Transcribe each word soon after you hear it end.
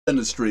in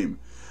the stream.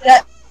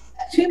 Yeah,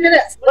 2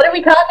 minutes. What are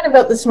we talking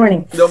about this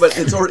morning? No, but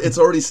it's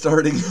already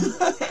starting.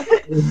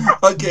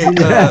 Okay,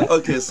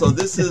 okay. So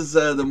this is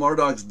the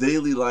Mardox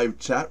Daily Live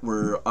Chat.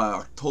 We're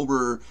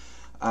October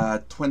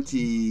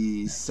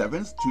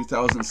 27th,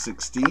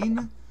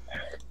 2016.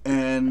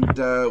 And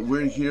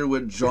we're here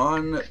with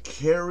John,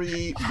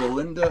 Carrie,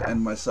 Belinda, and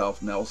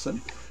myself,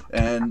 Nelson.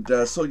 And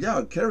so,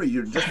 yeah, Carrie,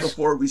 just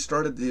before we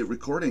started the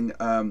recording,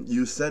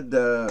 you said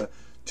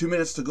 2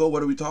 minutes to go.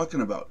 What are we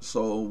talking about?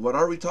 So what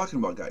are we talking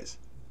about, guys?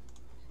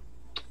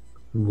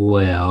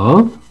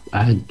 Well,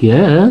 I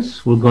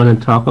guess we're going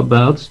to talk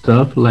about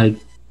stuff like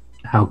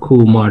how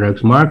cool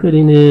Mardox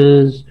marketing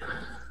is,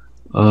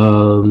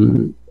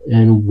 and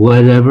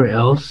whatever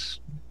else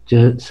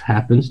just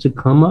happens to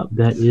come up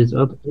that is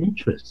of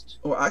interest.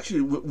 Well,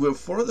 actually,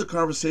 before the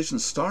conversation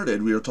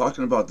started, we were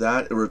talking about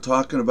that. We were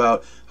talking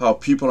about how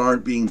people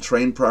aren't being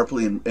trained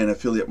properly in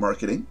affiliate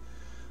marketing.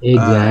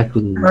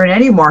 Exactly. Or in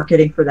any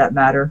marketing, for that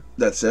matter.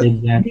 That's it.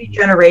 Exactly.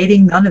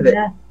 Generating, none of it.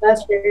 Yeah,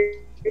 that's very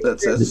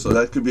That's it. So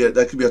that could be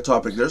a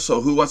topic there.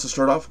 So who wants to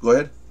start off? Go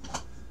ahead.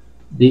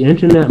 The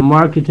internet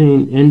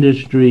marketing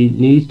industry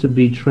needs to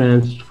be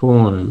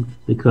transformed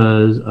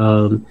because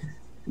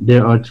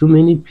there are too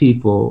many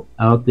people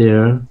out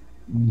there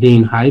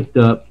being hyped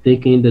up,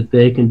 thinking that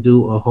they can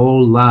do a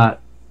whole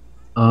lot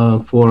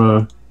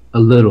for a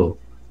little,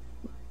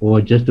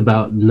 or just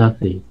about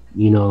nothing.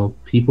 You know,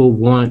 people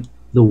want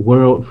the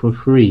world for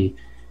free,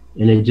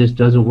 and it just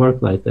doesn't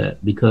work like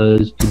that.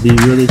 Because to be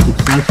really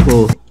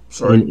successful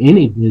in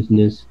any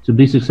business,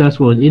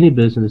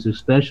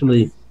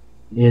 especially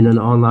in an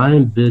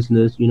online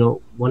business, you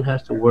know, one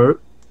has to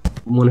work,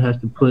 one has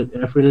to put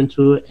effort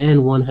into it,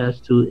 and one has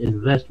to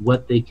invest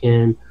what they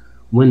can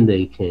when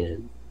they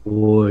can,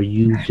 or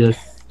you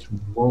just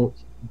won't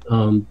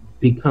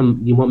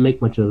you won't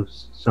make much of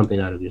something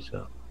out of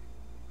yourself.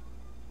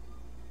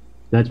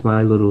 That's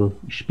my little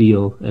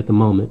spiel at the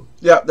moment.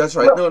 Yeah, that's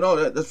right.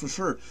 No, that's for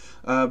sure.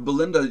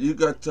 Belinda, you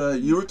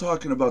were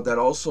talking about that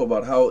also,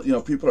 about how, you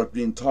know, people are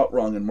being taught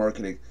wrong in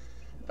marketing.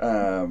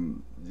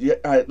 Yeah,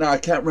 I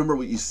can't remember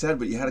what you said,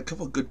 but you had a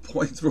couple of good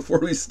points before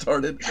we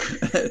started.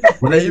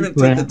 And I even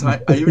took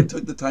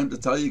the time to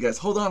tell you guys,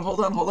 hold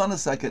on a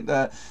second.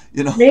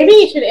 You know, maybe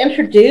you should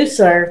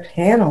introduce our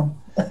panel.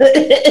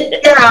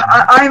 Yeah,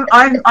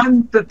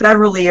 I'm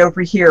Beverly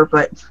over here,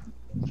 but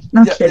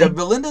no kidding. Yeah,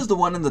 Belinda's the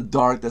one in the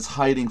dark that's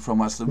hiding from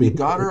us. So we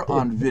got her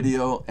on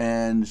video,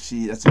 and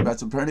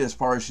that's apparently as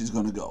far as she's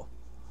going to go.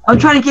 I'm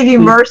trying to give you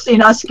mercy and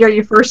not scare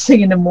you first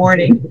thing in the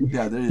morning.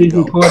 Yeah, there you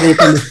go.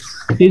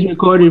 He's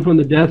recording from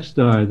the Death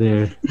Star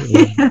there.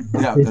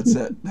 Yeah, that's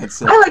it.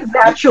 I like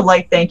natural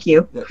light, thank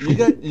you.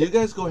 Yeah, you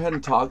guys go ahead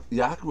and talk.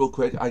 Yak real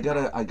quick. I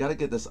gotta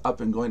get this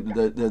up and going.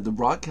 The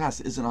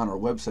broadcast isn't on our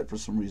website for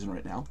some reason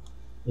right now.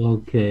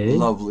 Okay.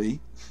 Lovely.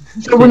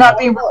 So we're not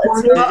being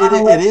recorded?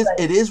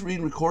 It is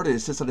being recorded.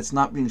 It's just that it's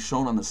not being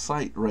shown on the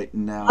site right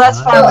now. That's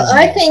fine. Well,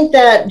 I think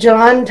that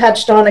John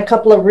touched on a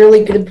couple of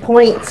really good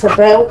points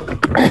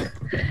about,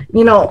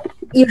 you know,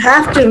 you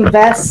have to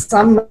invest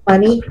some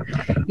money.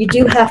 You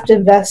do have to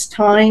invest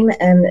time,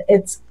 and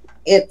it's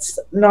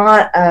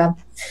not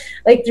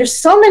like there's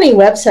so many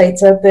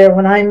websites out there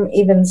when I'm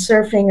even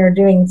surfing or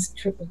doing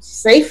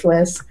safe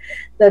lists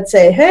that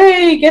say,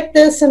 hey, get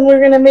this and we're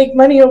going to make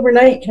money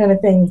overnight kind of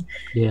thing.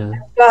 Yeah.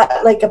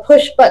 Got like a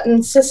push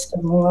button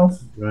system. Well,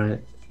 right.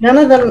 None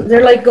of them,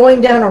 they're like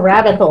going down a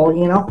rabbit hole,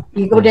 you know.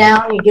 You go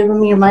down, you give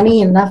them your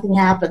money, and nothing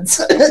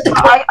happens.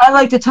 I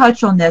like to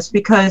touch on this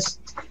because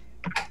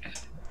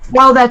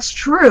while that's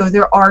true,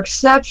 there are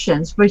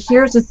exceptions. But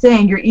here's the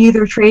thing. You're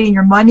either trading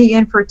your money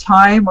in for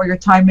time or your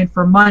time in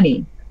for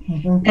money.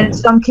 And in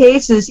some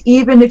cases,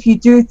 even if you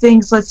do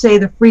things, let's say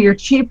the free or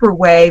cheaper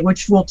way,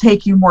 which will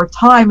take you more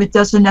time, it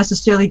doesn't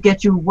necessarily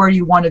get you where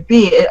you want to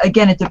be.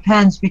 Again, it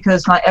depends,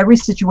 because not every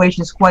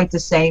situation is quite the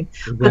same,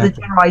 but the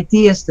general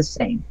idea is the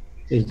same.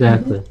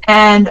 Exactly.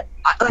 And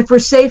like for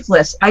safe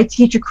lists, I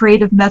teach a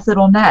creative method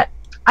on that.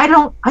 I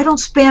don't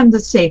spam the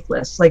safe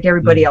list like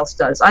everybody else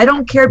does. I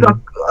don't care about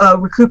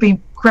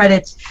recouping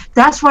credits.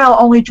 That's why I'll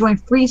only join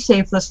free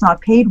safe lists, not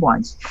paid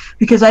ones,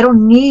 because I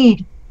don't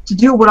need to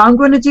do what I'm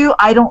going to do.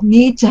 I don't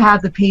need to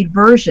have the paid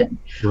version.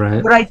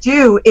 Right. What I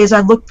do is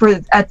I look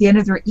for at the end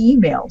of their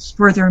emails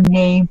for their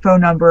name, phone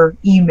number,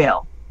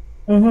 email.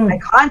 I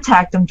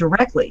contact them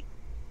directly.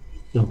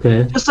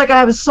 Okay. Just like I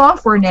have a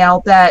software now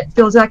that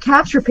fills out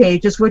capture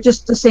pages, which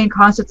is the same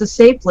concept as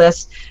safe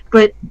lists,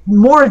 but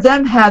more of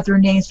them have their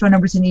names, phone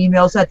numbers, and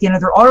emails at the end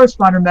of their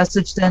autoresponder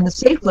message than the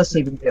safe lists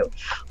even do.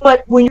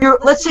 But when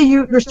let's say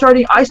you're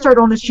starting, I start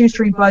on a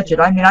shoestring budget.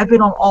 I mean, I've been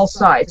on all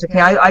sides. Okay,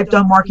 I've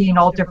done marketing in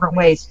all different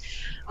ways,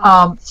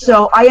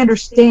 so I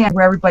understand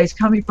where everybody's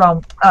coming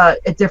from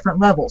at different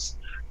levels.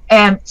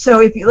 And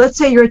so if you, let's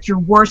say you're at your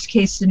worst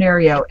case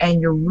scenario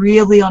and you're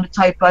really on a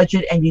tight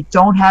budget and you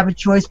don't have a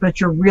choice, but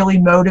you're really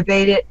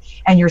motivated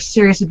and you're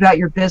serious about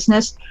your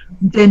business,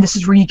 then this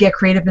is where you get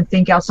creative and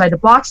think outside the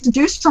box to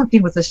do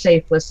something with a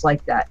safe list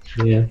like that.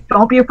 Yeah.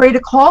 Don't be afraid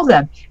to call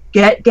them.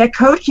 Get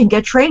coaching,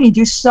 get training,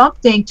 do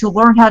something to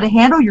learn how to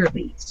handle your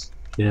leads.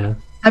 Yeah.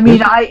 I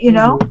mean, I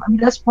mean,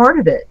 that's part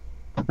of it.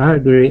 I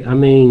agree. I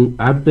mean,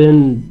 I've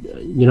been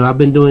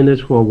doing this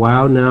for a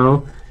while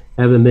now.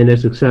 Haven't been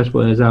as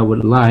successful as I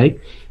would like.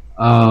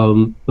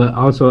 But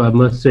also, I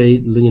must say,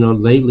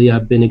 lately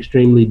I've been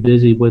extremely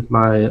busy with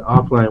my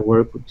offline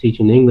work, with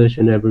teaching English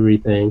and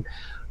everything.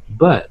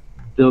 But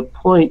the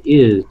point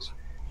is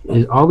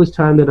all this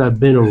time that I've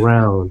been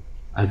around,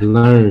 I've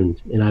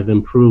learned and I've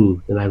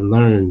improved, and I've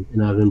learned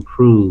and I've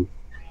improved.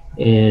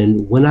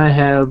 And when I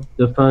have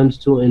the funds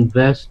to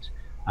invest,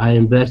 I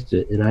invest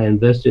it, and I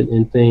invest it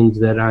in things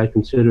that I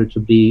consider to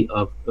be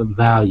of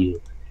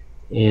value.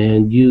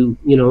 And you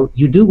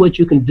do what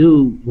you can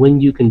do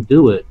when you can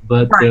do it.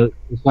 But Right.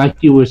 it's like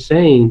you were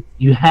saying,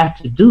 you have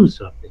to do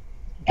something.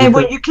 And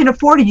when Because you can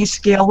afford it, you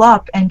scale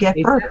up and get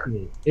further.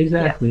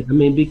 exactly. I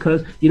mean,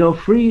 because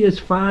free is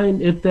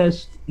fine if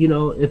that's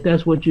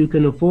what you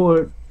can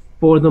afford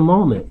for the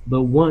moment.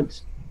 But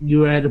once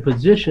you're at a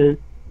position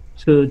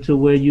to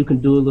where you can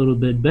do a little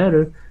bit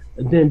better,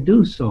 then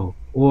do so.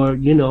 Or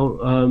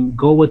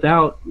go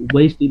without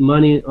wasting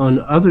money on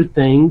other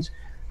things,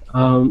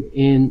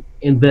 and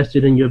invest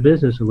it in your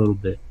business a little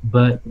bit.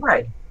 But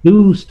Right.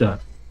 do stuff,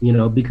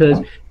 because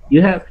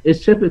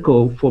it's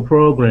typical for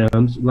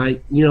programs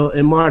like,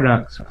 in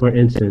Mardox, for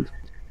instance,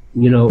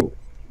 you know,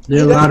 there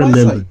Hey, are a that's lot of my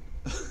members.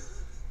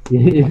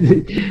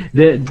 site.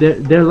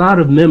 There are a lot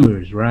of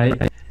members, right?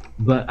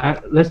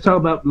 But let's talk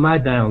about my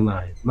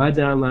downline. My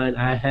downline,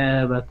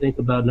 I think,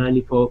 about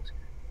 90 folks,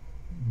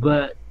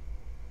 but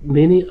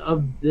many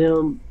of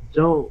them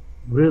don't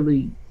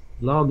really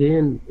log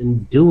in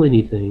and do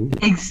anything.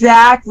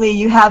 Exactly.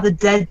 You have the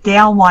dead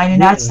downline,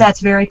 and Yeah. that's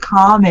very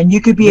common.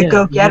 You could be a Yeah,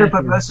 go-getter,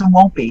 but exactly. most of them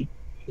won't be.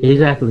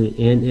 Exactly,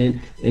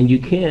 and you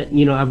can't.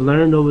 I've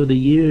learned over the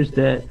years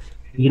that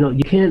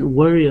you can't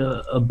worry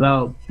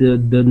about the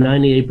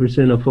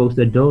 98% of folks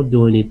that don't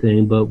do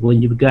anything, but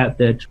when you've got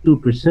that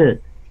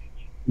 2%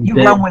 You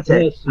that run with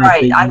it. does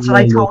Right. something, That's you what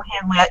I run with. told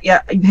him.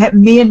 Yeah.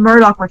 Me and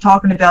Murdoch were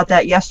talking about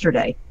that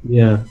yesterday.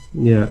 Yeah,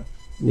 yeah,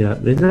 yeah,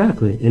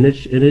 exactly, and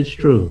it's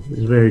true.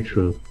 It's very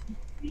true.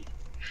 And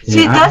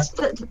See,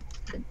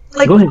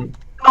 like. go ahead.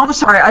 Oh, I'm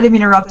sorry. I didn't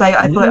mean to interrupt.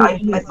 I thought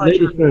you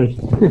Ladies were. first.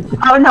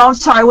 Oh no, I'm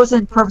sorry. I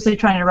wasn't purposely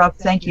trying to interrupt.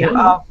 Thank you.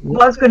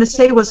 What I was going to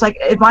say was, like,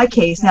 in my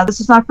case. Now,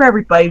 this is not for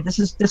everybody. This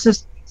is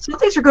some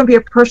things are going to be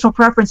a personal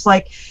preference.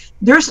 Like,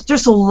 there's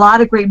a lot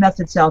of great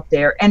methods out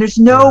there, and there's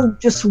no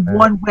just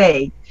one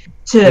way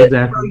to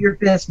Exactly. grow your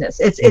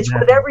business. It's Exactly.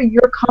 whatever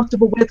you're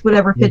comfortable with,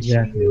 whatever fits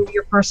Exactly. you,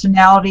 your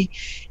personality.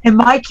 In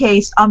my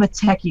case, I'm a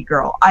techie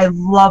girl. I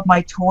love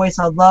my toys.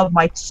 I love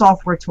my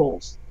software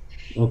tools.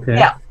 Okay.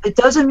 Yeah, it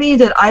doesn't mean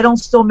that I don't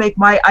still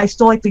I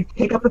still like to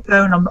pick up a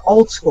phone. I'm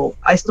old school.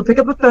 I still pick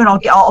up a phone.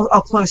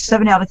 I'll close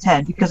 7 out of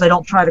 10 because I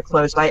don't try to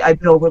close. I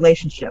build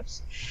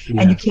relationships,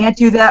 Yeah. and you can't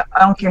do that.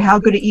 I don't care how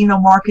good at email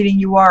marketing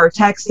you are or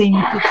texting.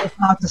 It's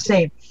not the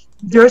same.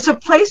 There's a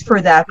place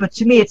for that, but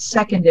to me, it's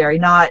secondary,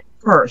 not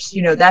first.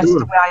 That's Sure.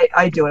 the way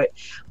I do it.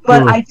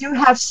 But Sure. I do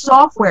have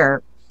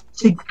software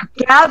to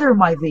gather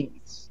my leads.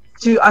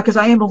 Because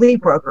I am a lead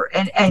broker,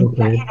 and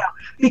Okay.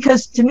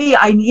 because to me,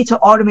 I need to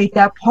automate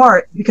that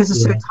part because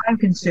it's so Yeah. time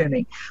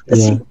consuming. But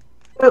Yeah. see,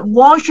 but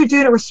long as you're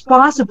doing it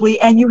responsibly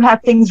and you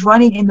have things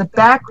running in the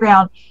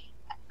background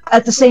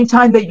at the same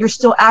time that you're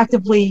still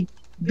actively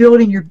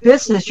building your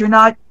business,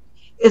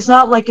 it's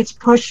not like it's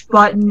push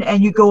button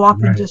and you go off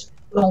and Right. just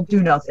don't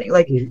do nothing.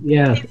 Like,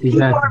 Yeah. if people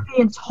Exactly. are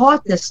being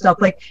taught this stuff,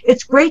 like,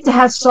 it's great to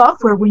have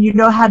software when you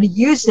know how to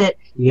use it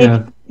Yeah.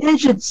 in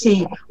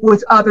contingency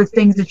with other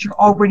things that you're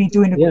already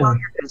doing to Yeah. grow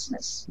your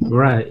business.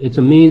 Right. It's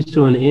a means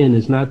to an end.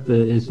 It's not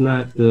the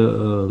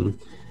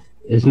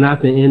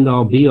end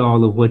all be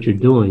all of what you're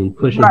doing.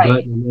 Push a Right.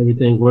 button and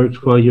everything works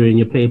for you, and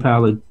your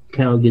PayPal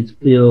account gets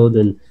filled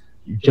and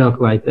junk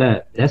like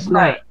that. That's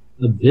Right.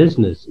 not a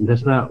business.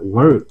 That's not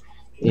work.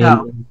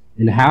 No.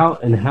 And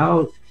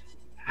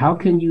how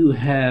can you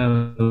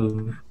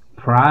have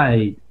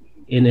pride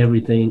in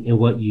everything in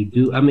what you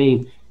do? I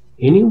mean,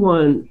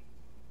 anyone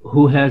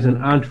who has an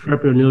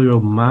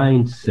entrepreneurial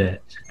mindset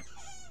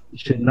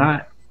should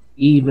not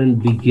even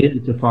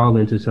begin to fall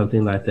into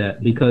something like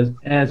that, because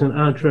as an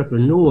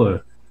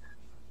entrepreneur,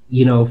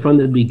 from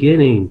the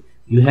beginning,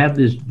 you have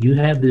this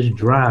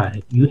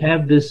drive, you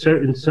have this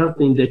certain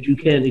something that you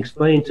can't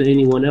explain to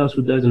anyone else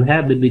who doesn't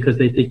have it, because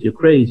they think you're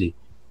crazy.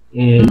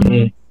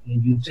 And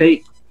you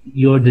take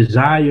your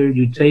desire,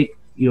 you take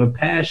your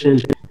passion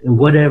and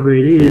whatever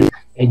it is,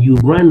 and you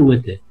run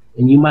with it.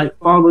 And you might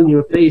fall on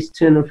your face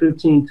 10 or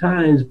 15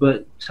 times,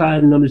 but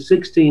time number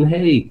 16,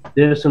 hey,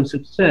 there's some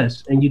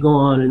success, and you go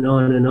on and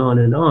on and on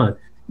and on.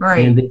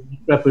 Right. And the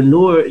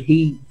entrepreneur,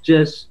 he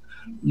just,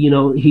 he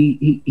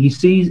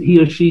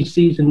or she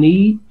sees a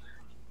need,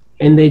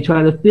 and they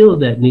try to fill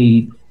that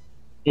need.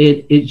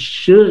 It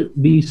should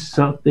be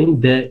something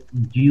that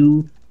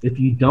if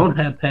you don't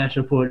have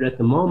passion for it at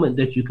the moment,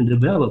 that you can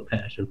develop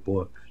passion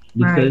for.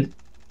 Because Right.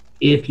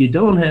 if you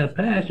don't have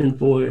passion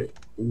for it,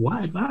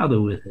 why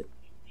bother with it?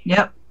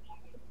 Yep.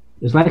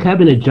 It's like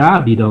having a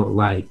job you don't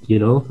like,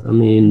 I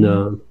mean,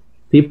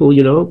 people,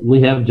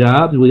 we have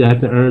jobs, we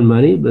have to earn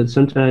money, but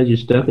sometimes you're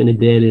stuck in a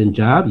dead end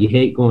job. You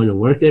hate going to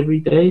work every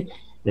day.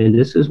 And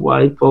this is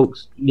why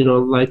folks,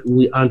 like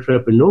we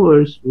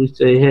entrepreneurs, we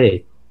say,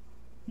 hey,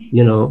 I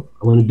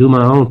want to do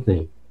my own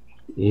thing.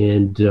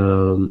 And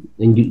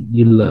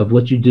you love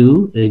what you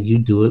do, and you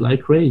do it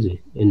like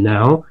crazy. And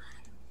now,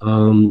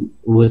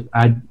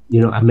 I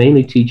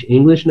mainly teach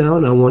English now,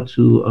 and I want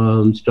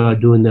to start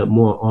doing that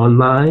more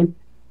online.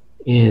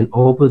 And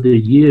over the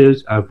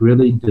years, I've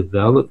really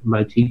developed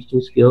my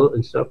teaching skill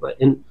and stuff like.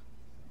 And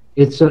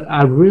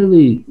I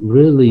really,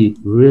 really,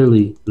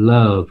 really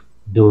love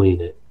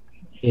doing it.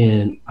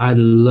 And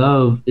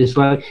it's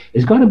like,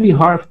 it's going to be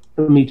hard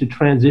for me to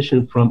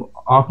transition from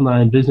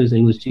offline business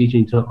English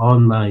teaching to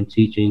online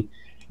teaching,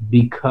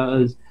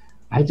 because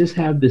I just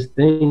have this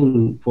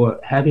thing for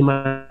having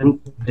my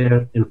group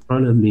there in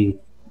front of me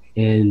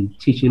and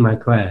teaching my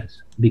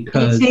class,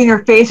 because seeing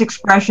their face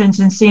expressions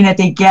and seeing that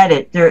they get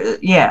it.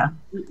 Yeah,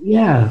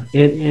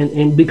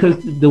 and because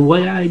the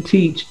way I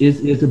teach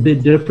is a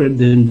bit different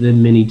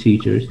than many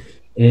teachers,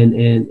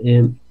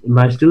 and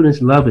my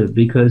students love it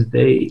because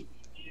they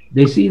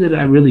see that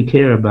I really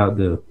care about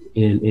them,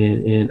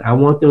 and I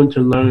want them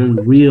to learn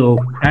real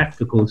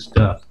practical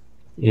stuff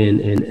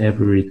and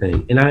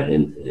everything. And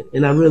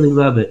I really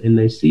love it. And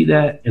they see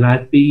that, and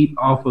I feed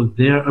off of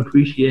their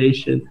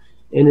appreciation,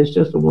 and it's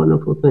just a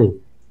wonderful thing.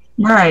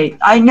 Right.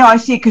 I know. I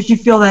see it because you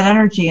feel that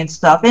energy and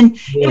stuff. And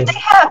if they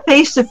have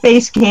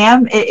face-to-face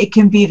cam, it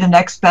can be the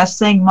next best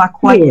thing. Not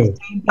quite the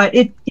same, but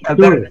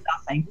better than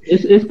nothing.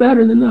 It's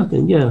better than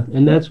nothing, yeah.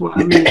 And that's why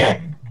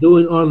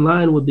doing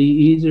online would be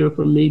easier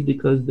for me,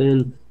 because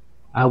then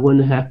I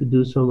wouldn't have to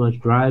do so much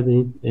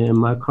driving, and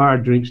my car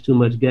drinks too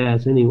much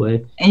gas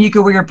anyway. And you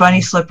could wear your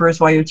bunny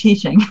slippers while you're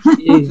teaching.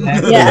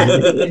 Exactly. Yeah.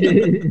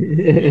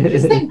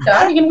 Just think,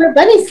 God, you can wear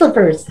bunny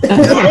slippers. How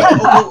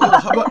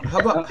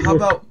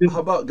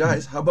about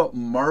guys? How about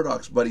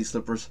Mardox bunny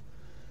slippers?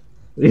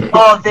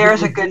 Oh,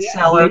 there's a good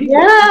seller.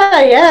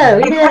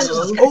 Yeah.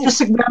 Just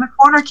around the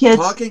corner,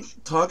 kids.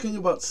 Talking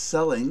about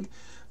selling,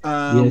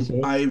 Yes,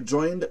 I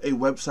joined a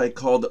website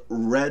called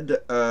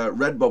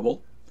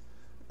Redbubble.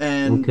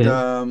 And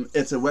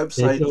it's a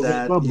website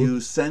that you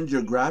send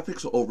your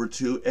graphics over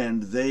to,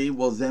 and they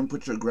will then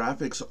put your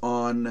graphics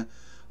on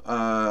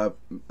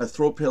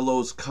throw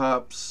pillows,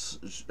 cups.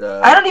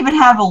 I don't even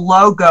have a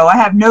logo. I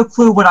have no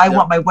clue what I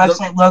want my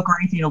website logo or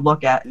anything to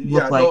look like.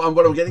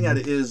 What I'm getting at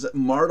is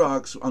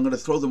Mardox. I'm going to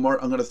throw the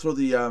Mardox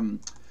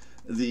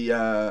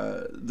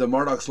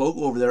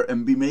logo over there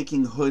and be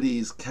making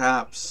hoodies,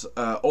 caps,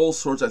 all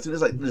sorts. I think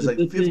there's like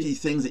 50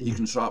 things that you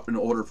can shop and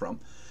order from.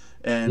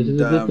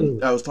 And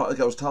I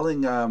was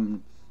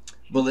telling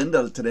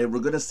Belinda today, we're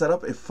going to set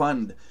up a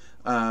fund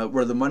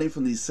where the money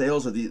from these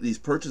sales or these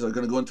purchases are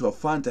going to go into a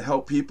fund to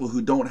help people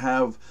who don't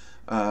have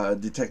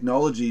the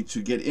technology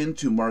to get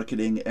into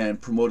marketing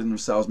and promoting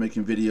themselves,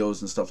 making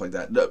videos and stuff like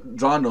that.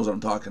 John knows what I'm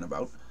talking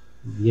about.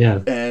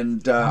 Yeah.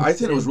 And I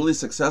think it was really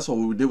successful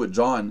what we did with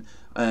John.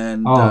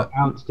 And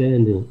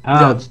outstanding.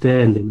 Yeah.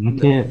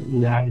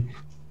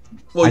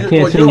 I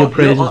can't sing your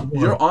praises.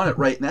 You're on it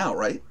right now,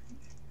 right?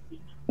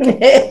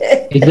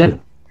 Exactly.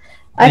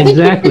 I think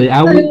exactly.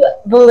 I would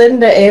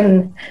Belinda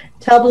in.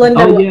 Tell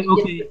Belinda. Oh yeah,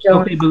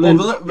 okay,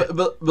 Belinda.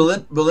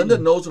 Belinda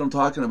knows what I'm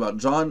talking about.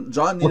 John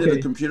needed a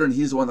computer, and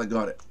he's the one that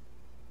got it.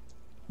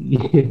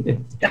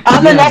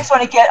 I'm the next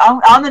one to get.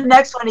 I'm the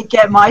next one to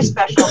get my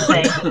special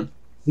thing.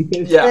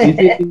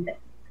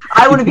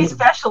 I want to be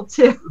special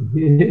too.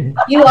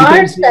 You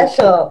are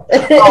special.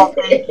 Oh,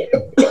 thank you.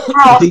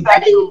 I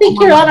didn't think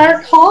you're on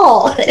our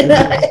call.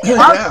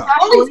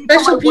 All these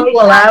special people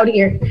out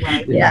here.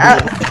 Yeah.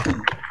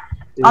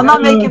 I'm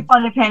not making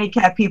fun of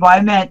handicapped people.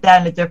 I meant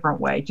that in a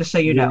different way, just so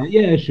you know.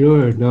 Yeah,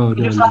 sure. No.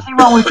 There's nothing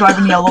wrong with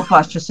driving the yellow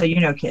bus, just so you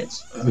know,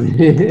 kids.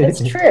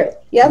 It's true.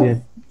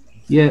 Yep.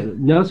 Yeah,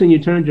 Nelson, you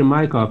turned your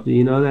mic off. Do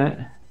you know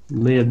that? You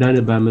may have done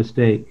it by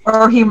mistake.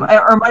 Or it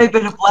might have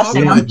been a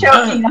blessing. I'm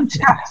joking.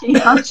 Sorry.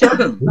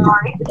 Coughing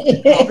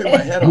my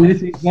head off. This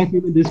is exactly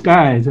the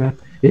disguise, huh?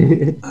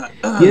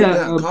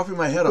 Coughing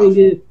my head off.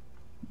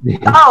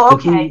 Oh,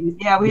 okay.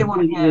 Yeah, we didn't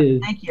want to hear.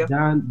 Thank you.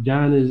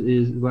 John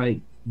is like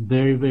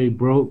very, very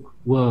broke.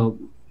 Well,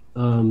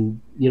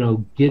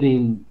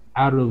 getting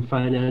out of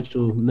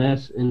financial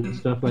mess and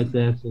stuff like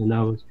that. And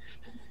I was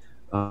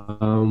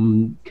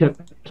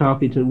kept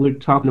talking to. We're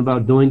talking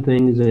about doing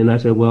things, and I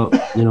said, well,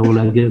 when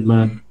I get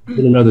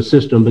another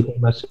system, because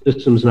my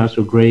system's not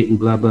so great, and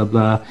blah blah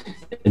blah.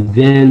 And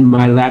then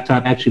my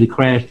laptop actually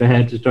crashed. I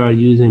had to start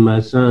using my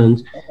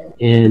son's,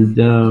 and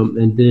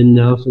then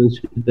Nelson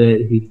said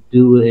that he'd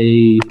do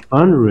a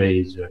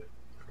fundraiser.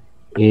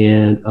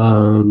 And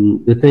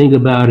the thing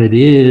about it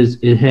is,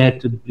 it had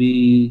to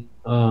be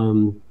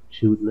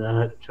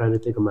not trying to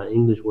think of my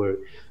English word,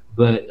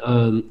 but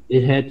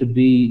it had to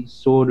be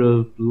sort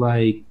of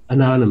like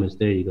anonymous.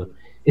 There you go.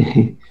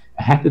 I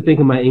have to think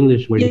of my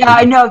English word. Yeah,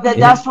 I know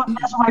that's what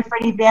my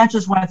friend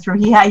Evangelist went through.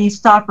 He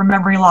stopped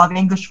remembering a lot of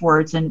English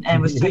words and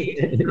was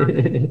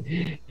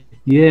too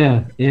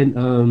Yeah,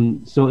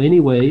 and so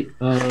anyway,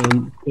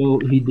 so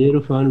he did a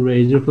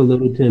fundraiser for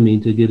little Timmy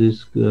to get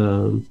his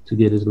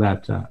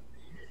laptop,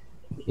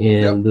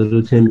 Yep. and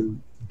little Timmy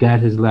got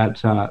his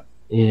laptop,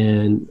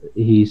 and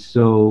he's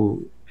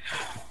so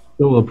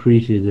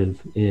appreciative,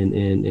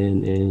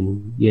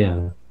 and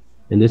yeah,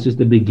 and this is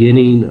the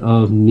beginning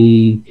of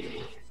me,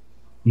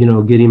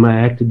 getting my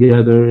act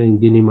together and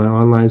getting my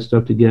online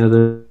stuff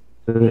together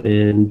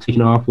and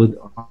taking off with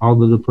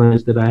all of the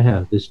plans that I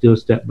have. It's still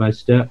step by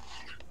step,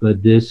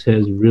 but this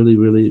has really,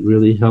 really,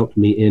 really helped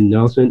me. And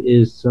Nelson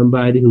is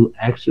somebody who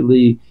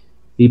actually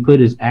he put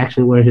his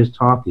action where his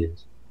talk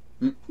is.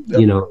 Yep.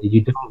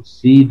 You don't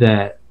see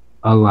that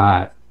a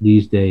lot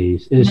these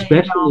days, and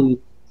especially.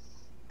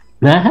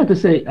 Now I have to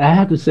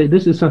say,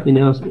 this is something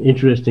else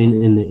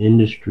interesting in the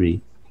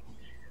industry.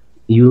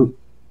 You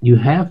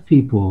have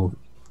people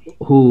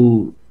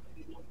who,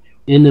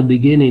 in the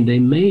beginning, they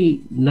may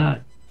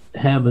not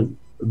have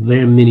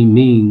very many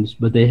means,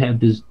 but they have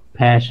this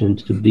passion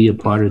to be a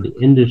part of the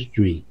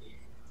industry,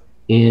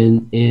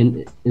 and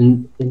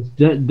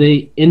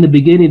they in the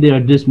beginning they are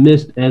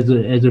dismissed as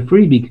a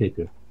freebie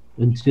kicker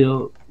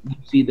until you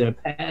see their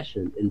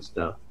passion and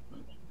stuff.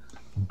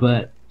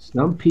 But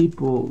some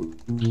people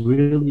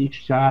really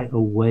shy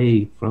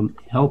away from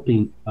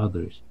helping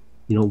others.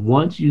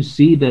 Once you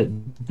see that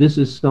this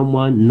is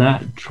someone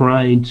not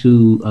trying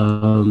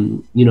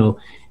to,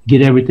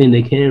 get everything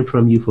they can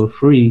from you for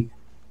free,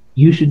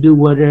 you should do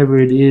whatever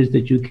it is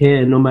that you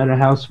can, no matter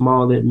how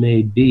small it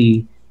may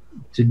be,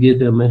 to give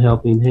them a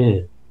helping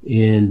hand.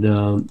 And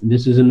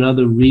this is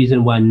another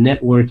reason why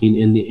networking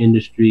in the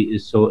industry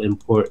is so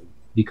important.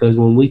 Because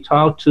when we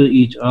talk to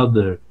each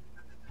other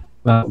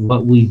about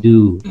what we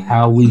do,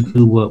 how we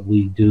do what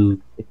we do,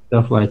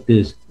 stuff like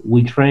this,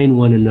 we train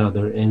one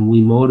another and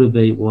we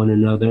motivate one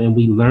another and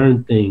we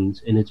learn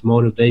things, and it's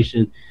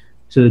motivation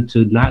to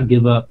not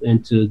give up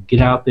and to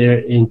get out there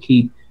and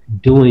keep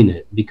doing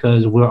it,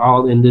 because we're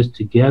all in this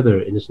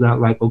together. And it's not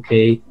like,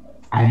 okay,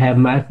 I have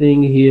my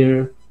thing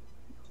here,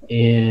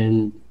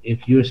 and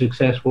if you're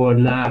successful or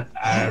not,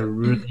 I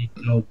really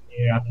don't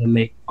care. I'm gonna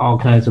make all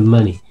kinds of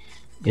money.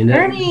 And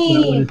that's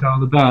not what it's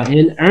all about.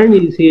 And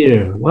Ernie's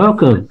here.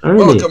 Welcome,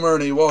 Ernie. Welcome,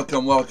 Ernie.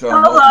 Welcome. Hello.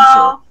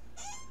 Welcome,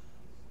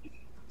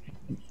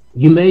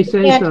 You may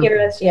say Can't something. hear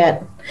us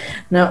yet.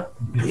 No.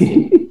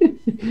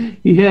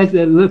 He has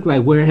that look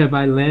like, where have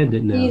I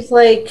landed now? He's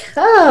like,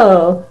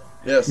 oh.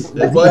 Yes.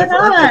 What's going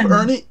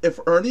on? If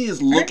Ernie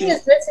is looking, Ernie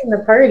is missing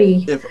the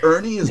party. if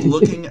Ernie is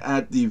looking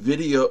at the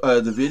video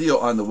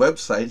on the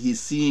website,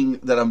 he's seeing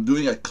that I'm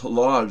doing a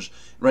collage.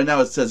 Right now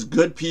it says,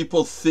 "Good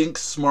people think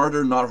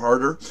smarter, not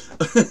harder."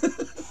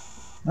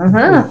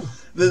 Uh-huh.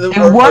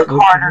 And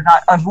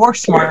work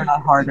smarter,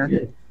 not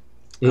harder.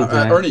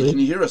 Exactly. Ernie, can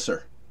you hear us,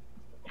 sir?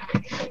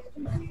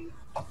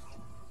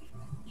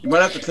 You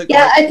might have to click.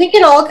 Yeah, I think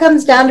it all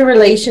comes down to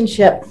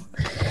relationship.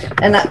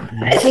 And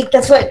I think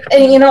that's what,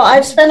 and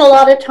I've spent a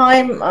lot of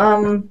time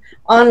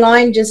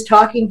online just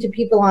talking to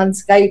people on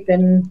Skype,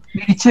 and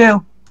Me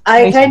too.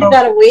 I kind of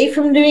got away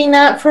from doing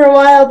that for a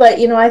while, but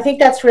I think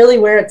that's really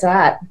where it's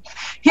at.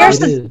 Here's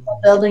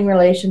Building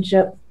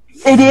relationship.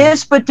 It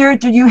is, but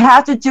you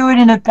have to do it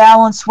in a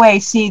balanced way.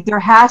 See,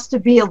 there has to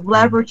be a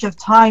leverage of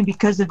time,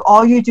 because if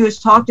all you do is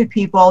talk to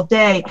people all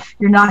day,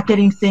 you're not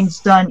getting things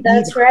done.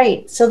 That's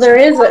right. So there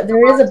is a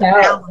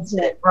balance.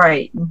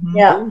 Right. Mm-hmm.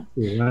 Yeah.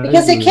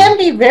 Because it can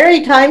be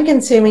very time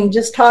consuming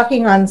just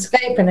talking on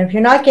Skype, and if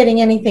you're not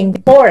getting anything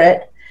for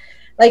it,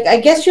 like, I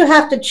guess you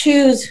have to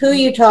choose who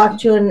you talk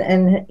to,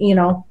 and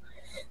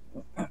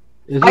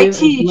I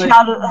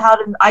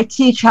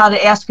teach how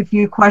to ask a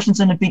few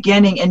questions in the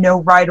beginning and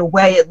know right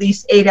away, at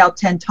least 8 out of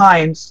 10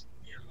 times.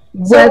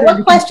 So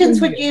what questions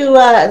would you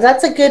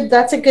that's a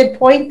good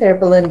point there,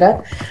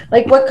 Belinda.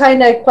 Like, what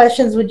kind of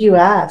questions would you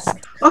ask?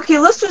 Okay,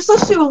 let's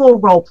do a little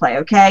role play,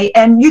 okay?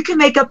 And you can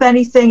make up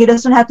anything. It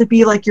doesn't have to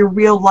be like your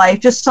real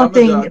life, just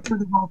something for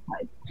the role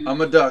play.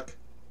 I'm a duck.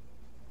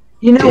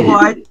 You know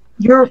what?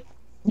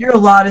 You're a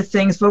lot of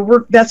things, but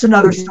that's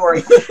another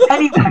story.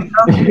 Anyway,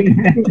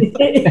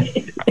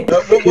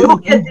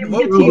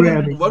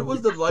 what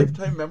was the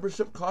lifetime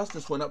membership cost?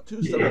 This went up to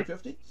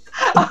 $750.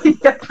 Oh,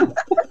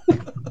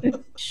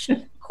 yeah.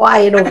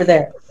 Quiet over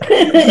there.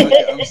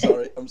 Okay,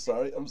 I'm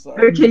sorry.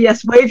 Okay,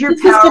 yes, wave your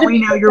power. We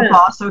know your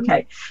boss.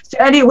 Okay. So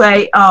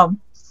anyway,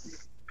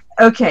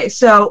 okay,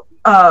 so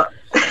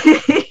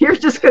you're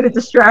just going to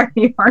distract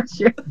me, aren't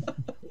you?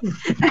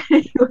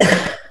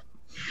 Anyway.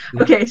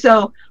 Okay,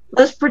 so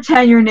let's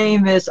pretend your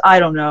name is, I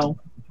don't know,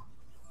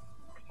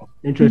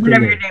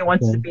 whatever your name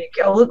wants to be.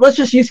 Let's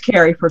just use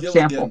Carrie, for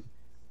example.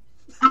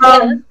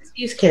 Let's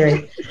use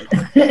Carrie.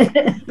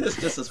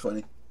 This is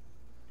funny.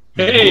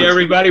 Hey,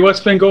 everybody, what's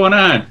been going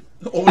on?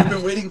 Oh, we've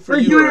been waiting for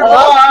you.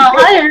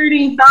 Hi,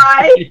 Ernie.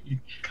 Hi.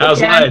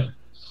 How's life?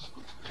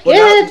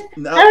 Good.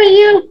 How are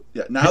you?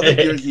 Yeah, now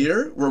that you're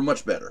here, we're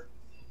much better.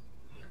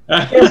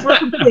 Yes, we're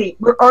complete.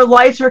 Our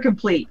lives are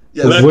complete.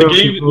 Yes. Let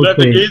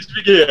the games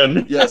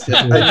begin. Yes.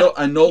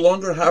 I no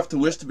longer have to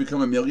wish to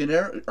become a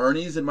millionaire.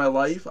 Ernie's in my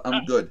life.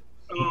 I'm good.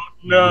 Oh,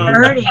 no.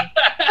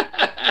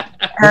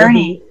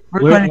 Ernie, We're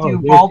going to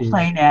do role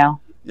play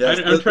now. Yes,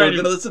 I'm trying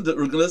we're gonna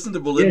listen to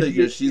Belinda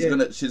here. She's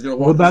gonna We're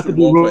walk us about through to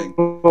do role playing.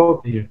 role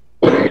play here.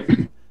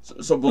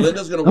 So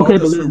Belinda's gonna walk us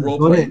through Belinda, role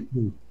go playing.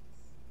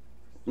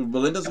 ahead.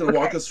 Belinda's gonna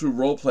walk us through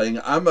role playing.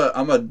 I'm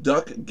a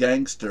duck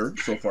gangster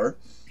so far.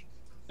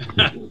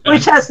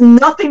 Which has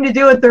nothing to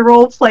do with the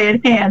role play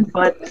at hand,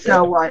 but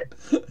so what?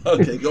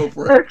 Okay, go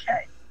for it.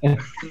 Okay.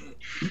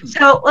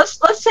 So let's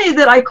say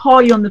that I call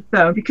you on the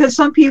phone, because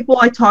some people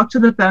I talk to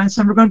the phone,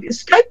 some are going to be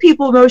Skype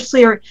people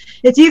mostly are.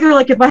 It's either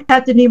like if I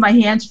have to need my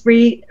hands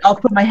free, I'll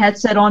put my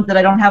headset on that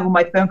I don't have on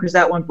my phone because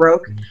that one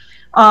broke.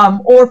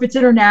 Or if it's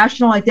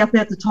international, I definitely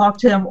have to talk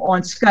to them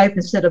on Skype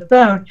instead of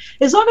phone.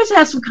 As long as it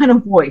has some kind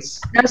of voice,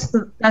 that's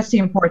the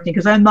important thing,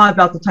 because I'm not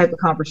about the type of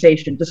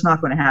conversation. Just not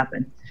going to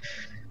happen.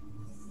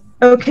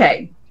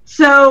 Okay,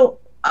 so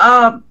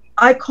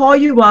I call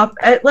you up.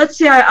 Let's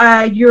say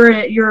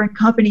you're in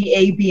company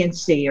A, B, and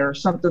C or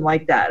something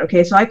like that.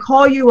 Okay, so I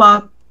call you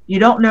up. You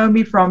don't know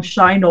me from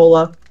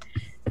Shinola.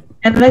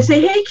 And then I say,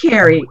 hey,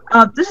 Carrie,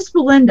 this is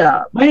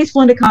Belinda. My name's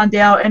Belinda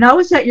Condell, and I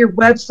was at your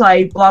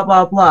website, blah,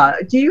 blah, blah.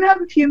 Do you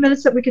have a few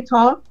minutes that we could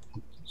talk?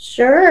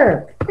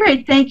 Sure.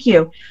 Great, thank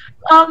you.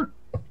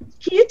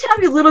 Can you tell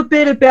me a little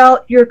bit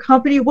about your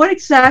company? What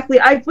exactly?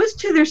 I was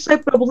to their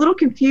site, but I'm a little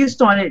confused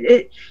on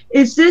it.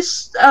 Is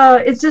this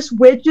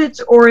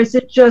widgets, or is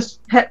it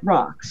just pet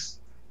rocks?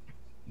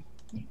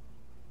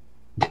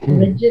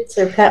 Widgets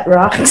or pet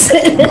rocks?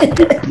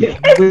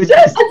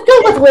 Let's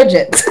go with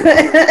widgets.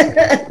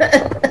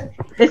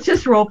 It's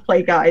just role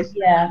play, guys.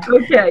 Yeah.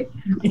 Okay.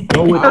 I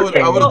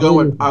would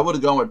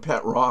have gone with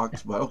pet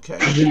rocks, but okay.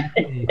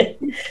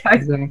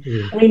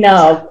 Exactly. We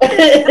know.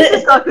 This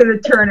is not going to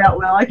turn out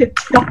well. I can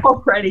tell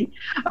already.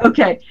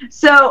 Okay.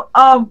 So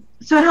how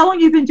long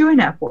have you been doing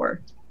that for?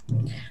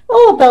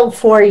 Oh, about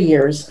 4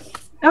 years.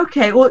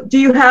 Okay. Well, do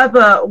you have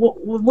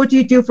what do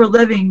you do for a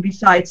living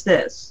besides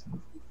this?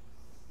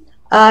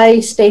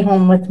 I stay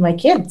home with my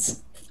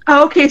kids.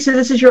 Oh, okay. So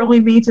this is your only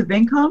means of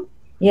income?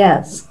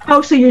 Yes.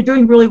 Oh, so you're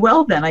doing really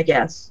well then, I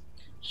guess.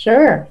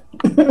 Sure.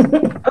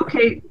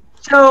 Okay.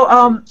 So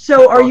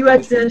are you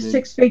at the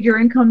six-figure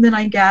income then,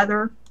 I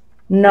gather?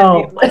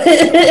 No.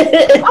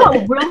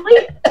 Oh,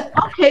 really?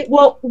 Okay.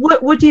 Well,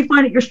 what do you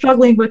find that you're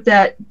struggling with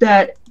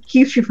that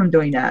keeps you from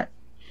doing that?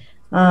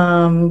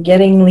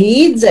 Getting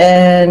leads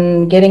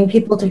and getting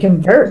people to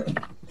convert.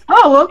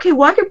 Oh, okay.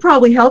 Well, I could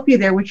probably help you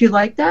there. Would you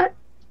like that?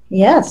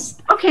 Yes.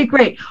 Okay,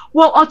 great.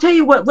 Well, I'll tell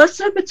you what, let's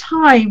set up a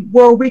time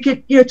where we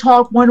could,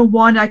 talk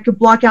one-on-one. I could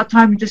block out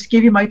time and just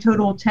give you my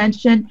total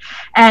attention.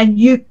 And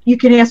you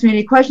can ask me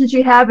any questions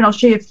you have, and I'll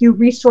show you a few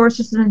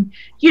resources and,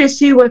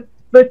 see what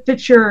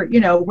fits your,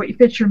 what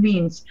fits your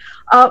means.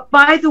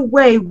 By the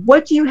way,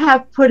 what do you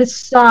have put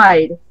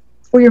aside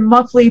for your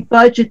monthly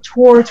budget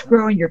towards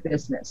growing your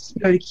business,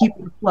 to keep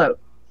it afloat?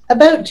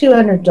 About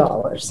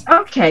 $200.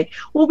 Okay.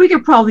 Well, we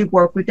could probably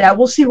work with that.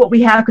 We'll see what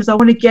we have, because I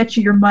want to get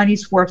you your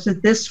money's worth. So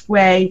this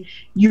way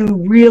you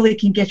really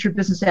can get your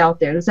business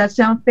out there. Does that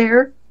sound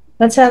fair?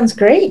 That sounds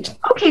great.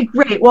 Okay,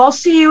 great. Well, I'll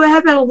see you. How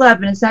about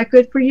 11? Is that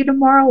good for you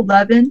tomorrow,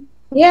 11?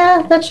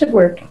 Yeah, that should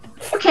work.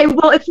 Okay.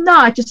 Well, if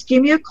not, just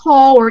give me a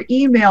call or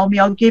email me.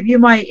 I'll give you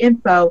my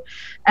info,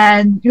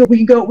 and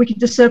we can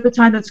just set up a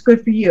time that's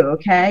good for you.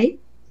 Okay?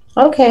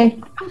 Okay.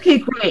 Okay,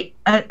 great.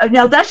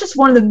 Now, that's just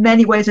one of the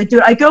many ways I do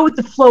it. I go with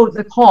the flow of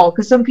the call,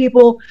 because some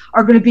people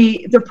are going to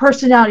be their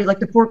personality, like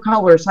the 4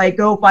 colors. I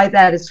go by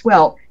that as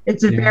well.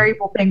 It's a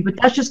variable thing, but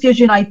that just gives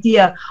you an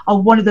idea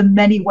of one of the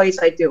many ways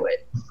I do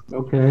it.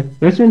 Okay,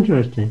 that's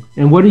interesting.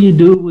 And what do you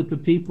do with the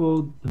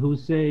people who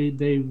say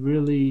they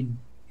really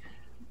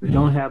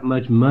don't have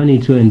much money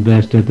to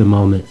invest at the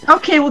moment?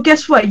 Okay, well,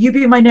 guess what? You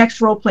be my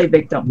next role play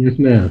victim. Yes,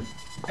 ma'am.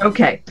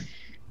 Okay.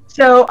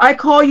 So I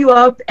call you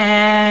up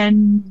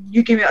and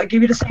I'll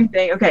give you the same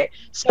thing. Okay.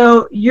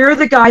 So you're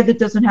the guy that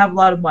doesn't have a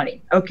lot of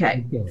money.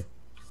 Okay.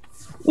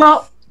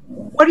 Well,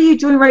 what are you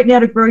doing right now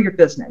to grow your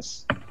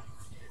business?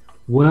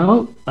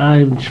 Well,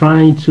 I'm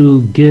trying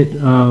to get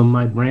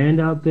my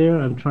brand out there.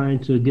 I'm trying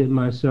to get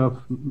myself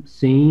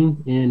seen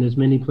in as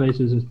many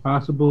places as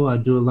possible. I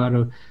do a lot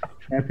of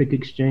traffic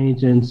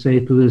exchange and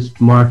safe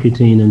list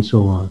marketing and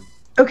so on.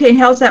 Okay.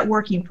 How's that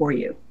working for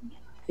you?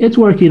 It's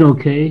working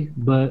okay,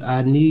 but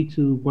I need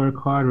to work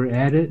harder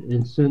at it.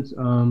 And since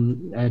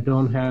I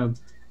don't have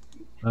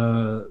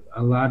a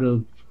lot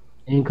of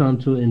income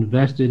to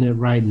invest in it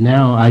right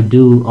now, I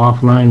do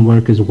offline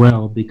work as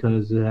well,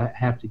 because I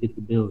have to get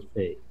the bills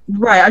paid.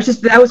 Right.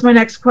 That was my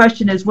next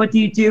question, is what do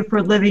you do for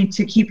a living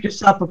to keep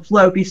yourself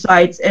afloat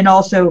besides, and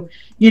also,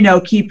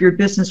 keep your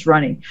business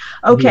running?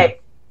 Okay. Yeah.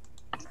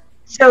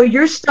 So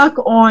you're stuck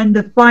on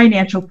the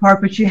financial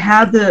part, but you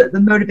have the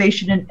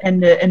motivation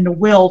and the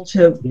will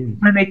to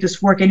want to make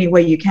this work any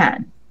way you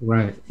can.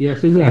 Right.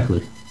 Yes,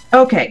 exactly.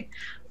 Okay.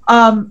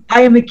 I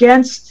am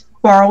against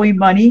borrowing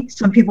money.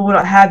 Some people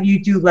will have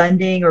you do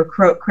lending or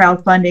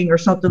crowdfunding or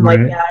something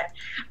like that.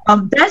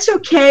 That's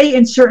okay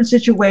in certain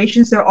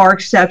situations. There are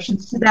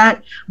exceptions to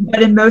that,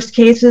 but in most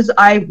cases,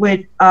 I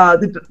would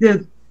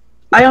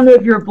I don't know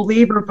if you're a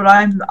believer, but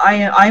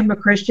I'm a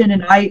Christian,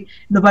 and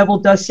the Bible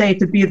does say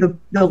to be the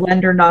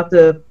lender, not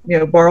the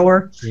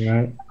borrower.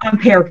 Right. I'm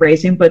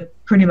paraphrasing, but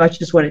pretty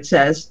much is what it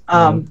says.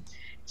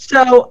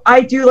 So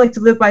I do like to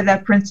live by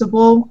that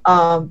principle.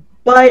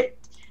 But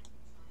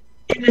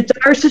in a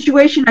dire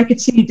situation, I could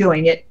see you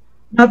doing it.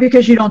 Not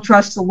because you don't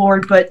trust the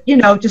Lord, but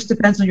it just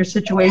depends on your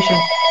situation.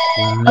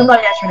 I'm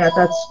not answering that.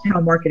 That's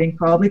telemarketing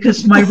probably,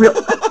 because my real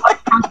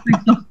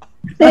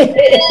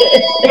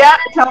yeah,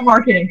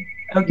 telemarketing.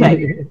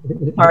 Okay,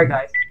 sorry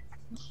guys.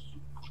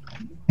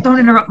 Don't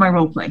interrupt my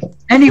role play.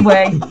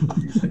 Anyway.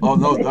 Oh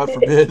no, God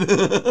forbid.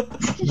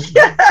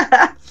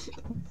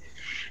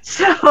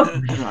 So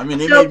I mean,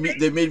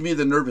 they made me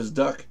the nervous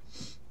duck.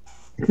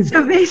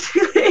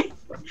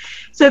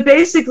 So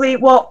basically,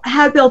 well,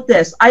 how about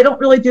this? I don't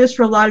really do this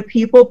for a lot of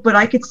people, but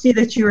I could see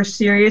that you are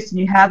serious and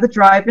you have the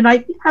drive, and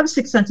I have a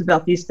sixth sense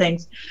about these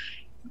things.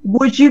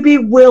 Would you be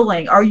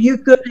willing? Are you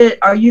good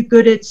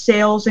at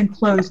sales and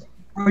closing,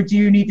 or do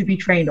you need to be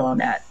trained on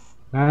that?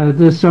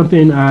 This is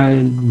something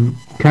I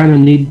kind of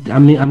need. I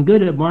mean, I'm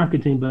good at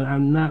marketing, but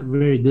I'm not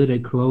very good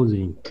at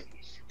closing.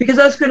 Because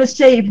I was going to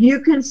say, if you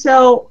can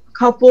sell a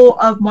couple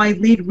of my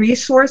lead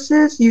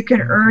resources, you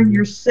can earn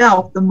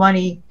yourself the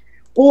money,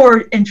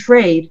 or in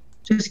trade,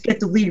 just get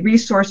the lead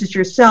resources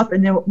yourself,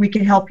 and then we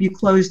can help you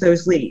close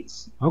those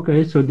leads.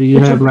 Okay, so do you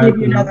have like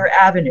another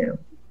avenue?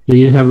 Do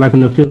you have like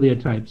an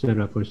affiliate type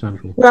setup or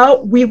something?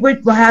 Well,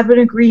 we'll have an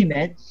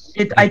agreement.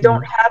 I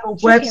don't have a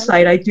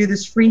website. I do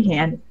this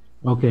freehand.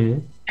 Okay.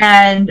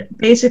 And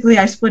basically,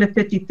 I split a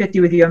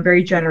 50-50 with you. I'm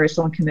very generous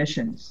on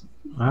commissions.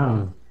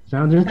 Wow.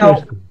 Sounds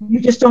interesting. So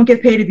you just don't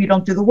get paid if you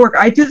don't do the work.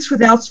 I do this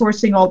with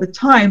outsourcing all the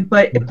time,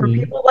 but for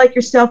people like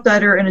yourself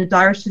that are in a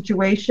dire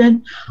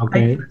situation, I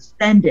do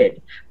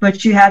extended.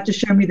 But you have to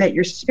show me that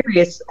you're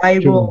serious. I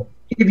will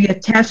give you a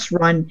test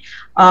run.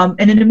 And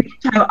in the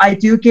meantime, I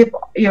do give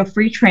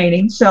free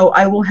training. So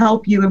I will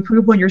help you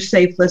improve on your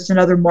safe list and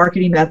other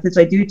marketing methods.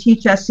 I do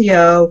teach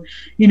SEO,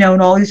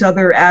 and all these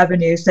other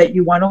avenues that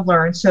you want to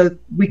learn. So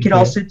we could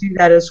also do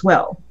that as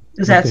well.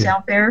 Does that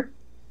sound fair?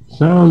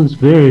 Sounds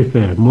very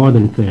fair, more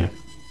than fair.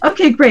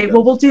 Okay, great.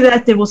 Well, we'll do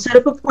that then. We'll set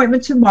up an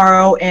appointment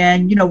tomorrow,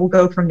 and we'll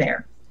go from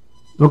there.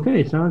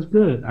 Okay, sounds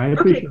good. I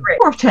appreciate it. Great.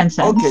 Or 10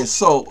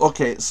 cents.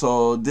 Okay,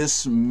 so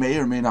this may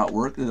or may not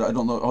work. I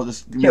don't know. I'll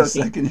just give me a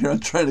second here. I'm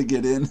trying to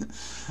get in.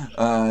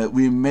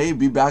 We may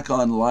be back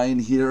online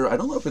here. I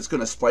don't know if it's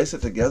going to splice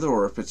it together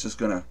or if it's just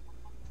going to.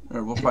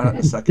 We'll find out in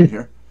a second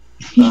here.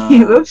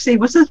 Oopsie,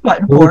 what's this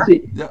button for?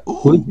 Yeah,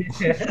 ooh.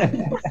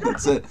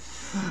 That's it.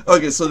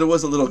 Okay, so there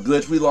was a little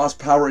glitch. We lost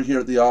power here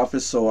at the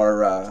office, so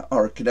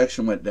our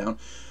connection went down.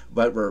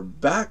 But we're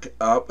back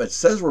up. It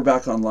says we're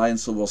back online,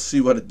 so we'll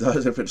see what it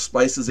does, if it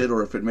splices it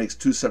or if it makes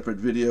two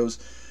separate videos.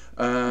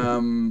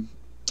 And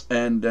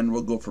then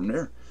we'll go from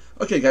there.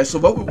 Okay, guys, so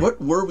what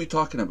were we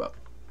talking about?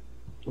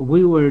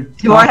 We were.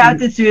 Do I have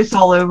to do this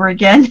all over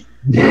again?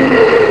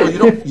 Well, you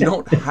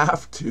don't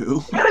have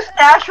to. It was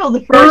natural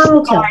the first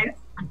time.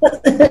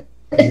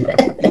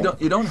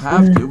 You don't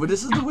have to, but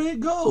this is the way it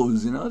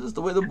goes, just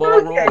the way the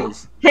ball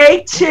rolls.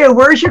 Take two.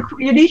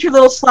 You need your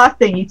little slap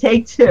thingy.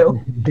 Take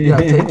two. Yeah,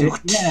 take two.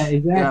 Yeah,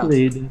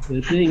 exactly. Yeah.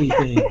 The thingy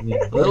thing.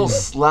 Yeah. Little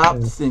slap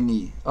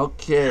thingy.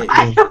 Okay.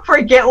 I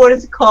forget what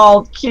it's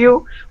called.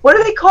 Q. What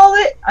do they call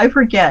it? I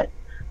forget.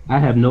 I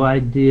have no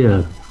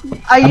idea.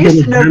 I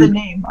used to know the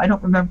name. I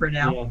don't remember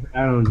now. Yeah,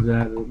 I don't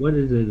exactly. What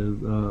is it?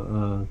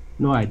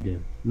 No idea.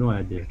 No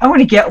idea. I'm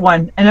gonna get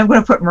one, and I'm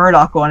gonna put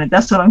Mardox on it.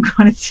 That's what I'm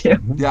gonna do.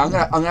 Yeah,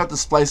 I'm gonna have to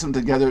splice them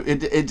together.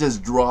 It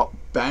just dropped,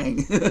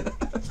 bang.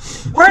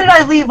 Where did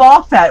I leave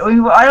off at?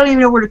 I don't even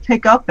know where to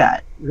pick up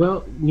at.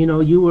 Well,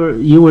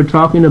 you were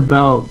talking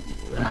about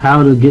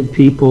how to get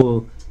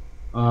people.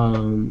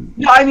 No,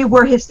 I mean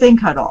where his thing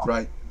cut off.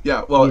 Right.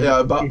 Yeah. Well.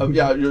 Yeah.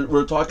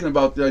 We're talking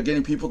about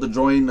getting people to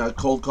join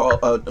cold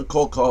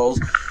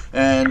calls,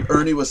 and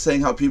Ernie was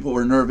saying how people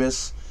were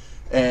nervous.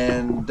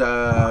 And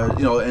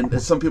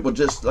and some people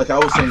just, like I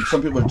was saying,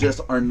 some people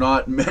just are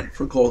not meant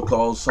for cold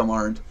calls. Some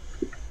aren't.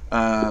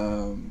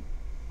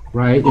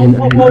 Right. I'm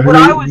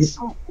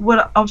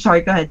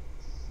sorry. Go ahead.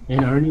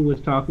 And Ernie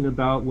was talking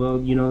about,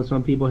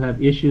 some people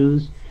have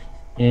issues,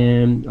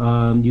 and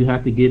you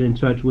have to get in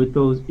touch with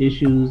those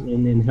issues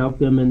and then help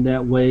them in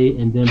that way.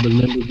 And then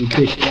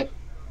Belinda,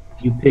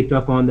 you picked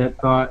up on that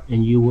thought,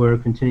 and you were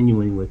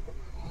continuing with it.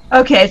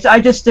 Okay, so I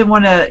just didn't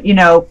want to,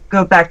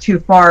 go back too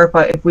far,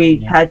 but if we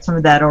had some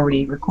of that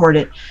already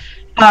recorded.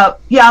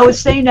 Yeah, I was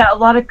saying that a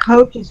lot of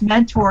coaches,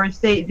 mentors,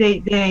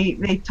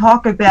 they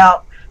talk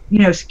about,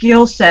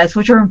 skill sets,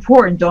 which are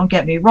important, don't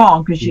get me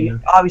wrong, because you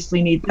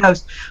obviously need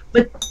those.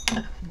 But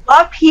a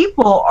lot of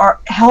people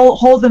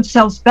hold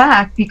themselves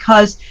back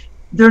because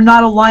they're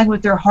not aligned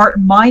with their heart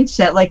and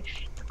mindset. Like,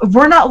 if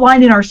we're not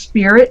aligned in our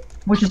spirit,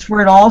 which is where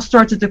it all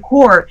starts at the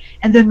core,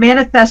 and then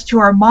manifests to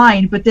our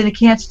mind, but then it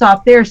can't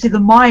stop there. See, the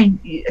mind,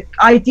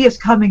 ideas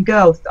come and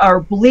go.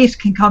 Our beliefs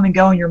can come and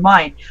go in your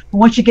mind. But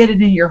once you get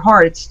it in your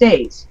heart, it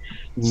stays.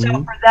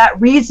 So for that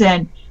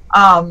reason,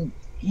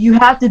 you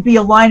have to be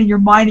aligned in your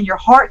mind and your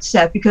heart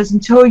set, because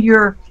until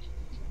you're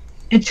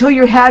until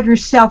you have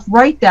yourself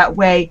right that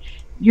way,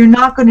 you're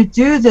not going to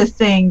do the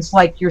things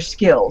like your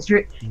skills.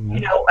 You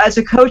know, as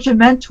a coach and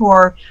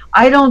mentor,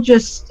 I don't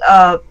just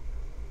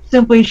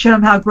simply show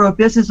them how to grow a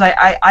business.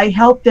 I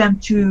help them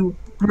to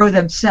grow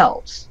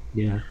themselves.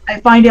 Yeah. I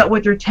find out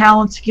what their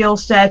talent, skill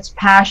sets,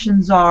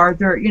 passions are,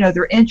 their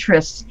their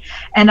interests,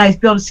 and I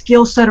build a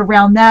skill set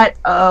around that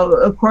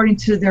according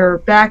to their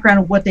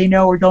background, what they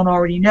know or don't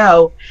already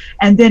know.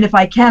 And then if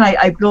I can,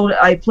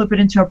 I flip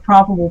it into a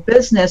profitable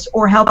business,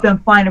 or help them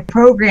find a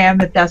program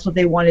if that's what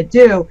they want to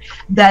do,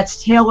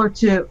 that's tailored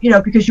to,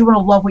 because you want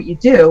to love what you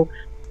do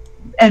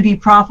and be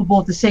profitable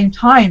at the same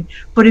time.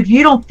 But if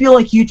you don't feel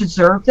like you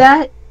deserve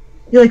that,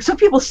 some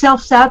people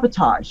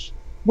self-sabotage.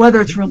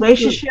 Whether it's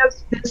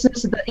relationships,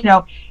 business,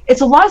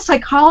 it's a lot of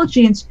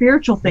psychology and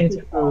spiritual things.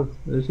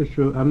 This is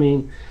true. I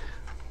mean,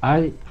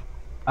 I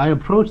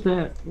approach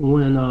that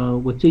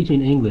when with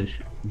teaching English,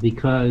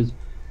 because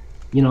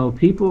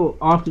people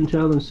often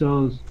tell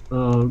themselves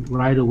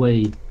right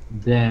away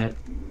that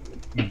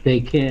they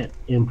can't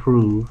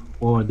improve,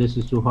 or this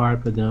is too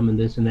hard for them, and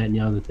this and that and the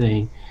other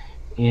thing,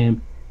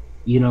 and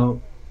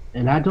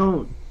and I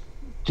don't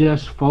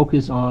just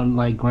focus on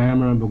like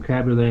grammar and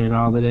vocabulary and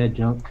all of that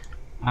junk.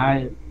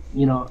 I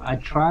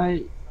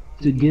try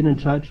to get in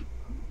touch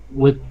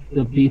with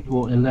the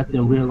people and let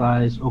them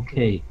realize,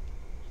 okay,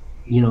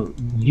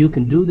 you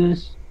can do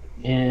this,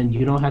 and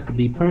you don't have to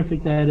be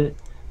perfect at it,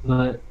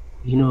 but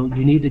you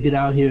need to get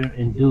out here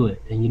and do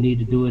it, and you need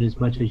to do it as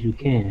much as you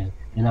can,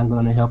 and I'm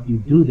going to help you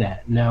do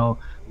that. Now,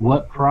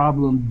 what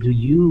problem do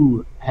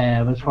you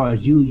have as far as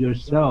you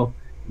yourself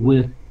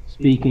with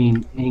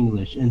speaking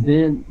English? And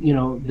then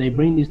they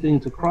bring these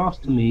things across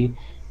to me,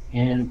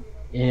 and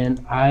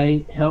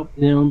I help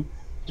them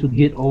to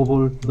get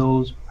over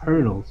those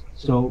hurdles.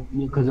 So,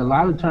 because a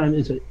lot of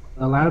times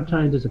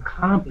it's a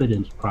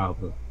confidence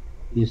problem,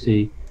 you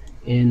see,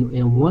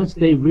 and once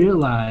they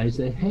realize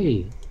that,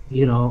 hey,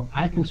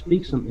 I can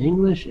speak some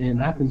English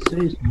and I can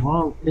say some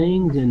wrong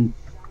things, and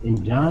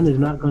John is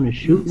not going to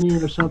shoot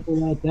me or something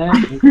like that,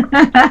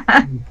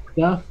 and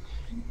stuff,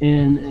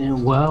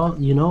 and well,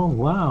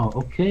 wow,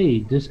 okay,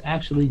 this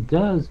actually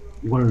does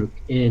work,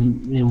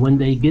 and when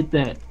they get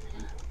that.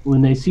 When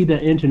they see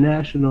that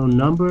international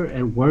number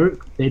at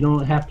work, they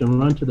don't have to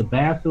run to the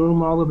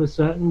bathroom all of a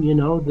sudden.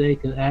 They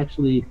can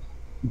actually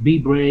be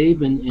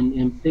brave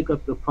and pick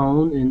up the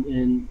phone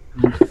and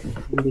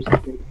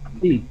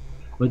speak.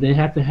 But they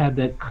have to have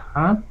that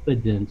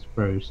confidence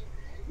first.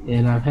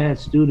 And I've had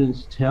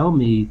students tell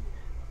me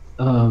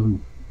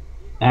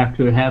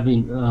after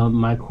having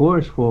my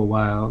course for a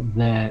while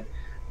that,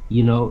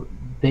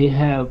 they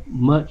have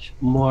much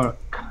more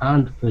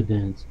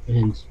confidence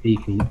in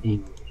speaking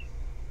English.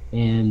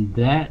 And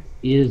that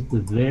is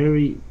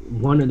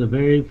one of the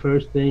very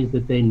first things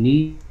that they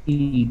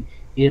need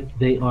if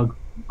they are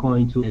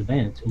going to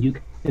advance. And you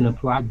can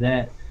apply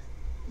that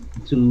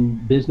to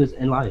business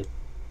and life.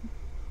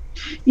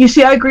 You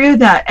see, I agree with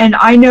that. And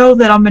I know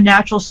that I'm a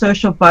natural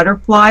social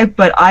butterfly,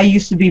 but I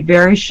used to be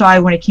very shy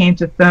when it came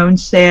to phone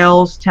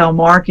sales,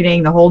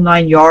 telemarketing, the whole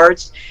 9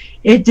 yards.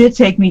 It did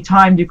take me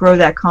time to grow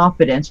that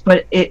confidence,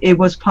 but it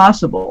was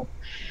possible.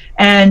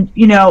 And,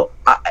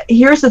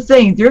 here's the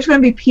thing, there's going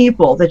to be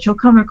people that you'll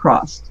come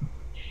across.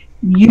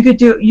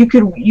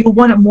 You'll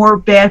want it more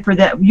bad for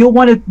them. You'll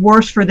want it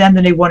worse for them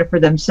than they want it for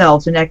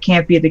themselves. And that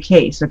can't be the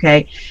case.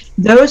 Okay.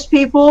 Those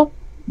people,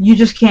 you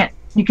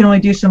can only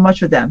do so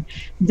much with them.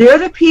 They're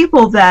the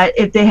people that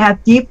if they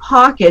have deep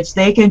pockets,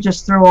 they can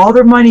just throw all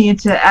their money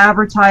into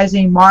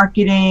advertising,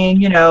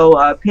 marketing,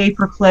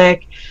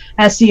 pay-per-click,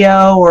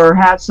 SEO, or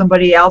have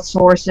somebody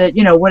outsource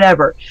it,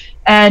 whatever.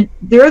 And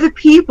they're the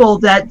people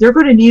that they're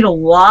going to need a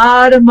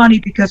lot of money,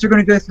 because they're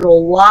going to go through a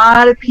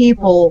lot of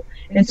people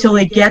until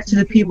they get to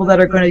the people that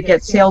are going to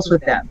get sales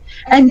with them.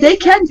 And they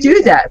can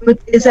do that, but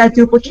is that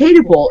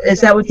duplicatable?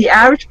 Is that what the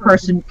average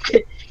person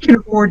can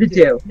afford to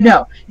do?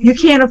 No, you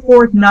can't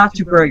afford not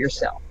to grow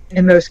yourself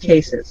in most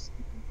cases.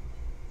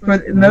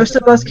 For most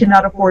of us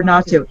cannot afford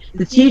not to.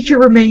 The teacher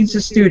remains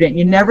a student.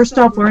 You never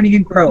stop learning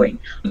and growing.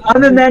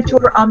 I'm a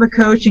mentor, I'm a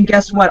coach, and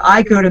guess what?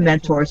 I go to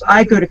mentors,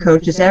 I go to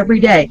coaches every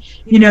day.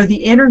 The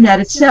internet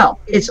itself,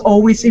 it's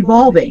always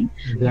evolving.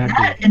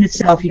 Exactly. That in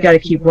itself, you got to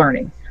keep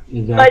learning.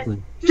 Exactly.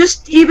 But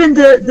just even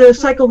the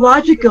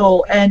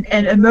psychological and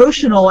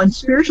emotional and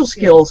spiritual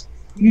skills,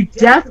 you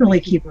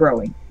definitely keep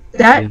growing.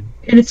 That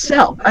in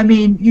itself, I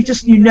mean,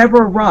 you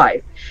never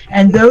arrive.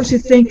 And those who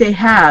think they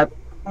have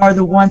are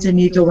the ones that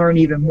need to learn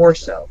even more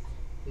so.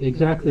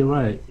 Exactly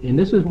right. And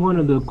this is one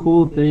of the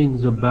cool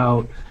things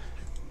about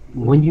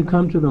when you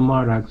come to the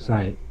Mardox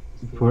site,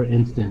 for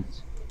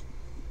instance,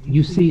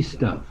 you see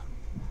stuff,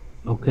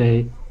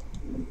 okay?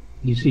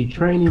 You see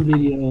training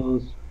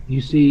videos,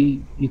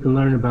 you can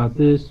learn about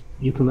this,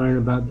 you can learn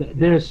about that.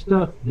 There's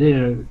stuff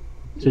there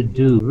to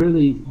do,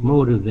 really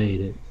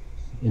motivated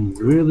and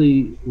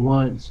really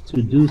wants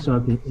to do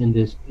something in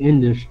this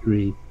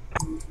industry.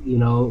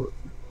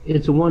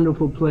 It's a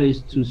wonderful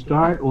place to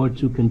start or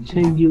to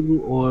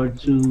continue or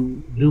to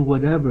do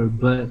whatever,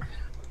 but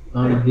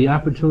the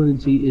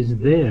opportunity is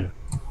there.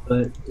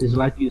 But it's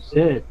like you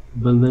said,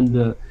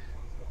 Belinda,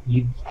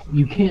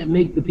 you can't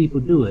make the people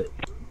do it.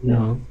 You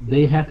know,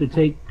 they have to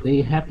take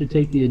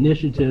the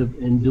initiative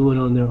and do it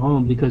on their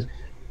own. Because,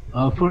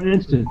 for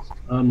instance,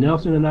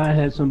 Nelson and I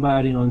had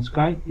somebody on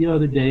Skype the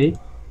other day.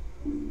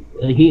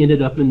 He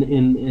ended up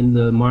in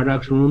the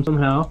Mardox room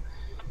somehow,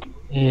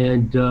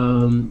 and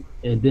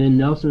then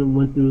Nelson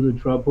went through the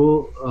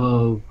trouble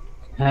of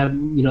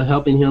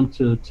helping him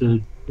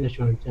to that's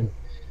your antenna,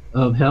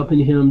 of helping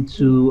him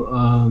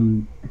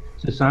to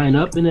sign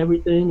up and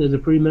everything as a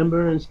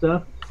pre-member and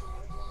stuff.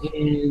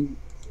 And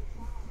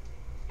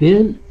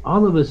then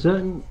all of a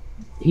sudden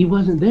he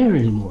wasn't there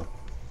anymore.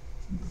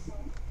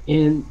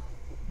 And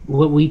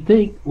what we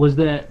think was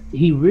that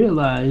he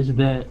realized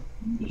that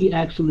he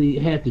actually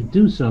had to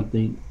do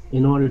something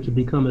in order to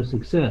become a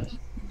success,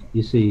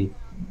 you see.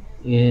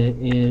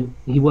 And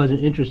he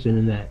wasn't interested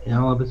in that. And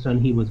all of a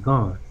sudden he was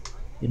gone.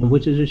 And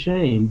which is a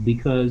shame,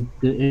 because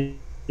the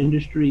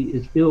industry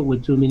is filled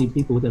with too many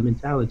people with that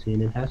mentality,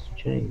 and it has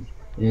to change.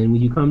 And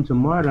when you come to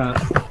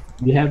Mardox,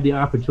 you have the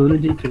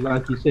opportunity to,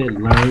 like you said,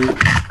 learn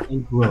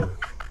and grow.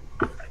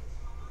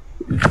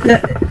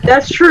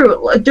 That's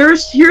true.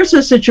 Here's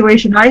a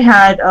situation I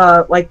had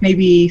like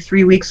maybe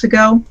 3 weeks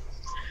ago.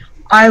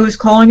 I was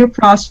calling a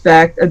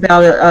prospect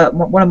about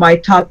one of my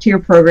top tier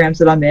programs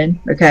that I'm in.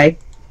 Okay,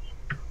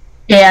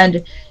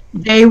 and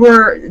they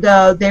were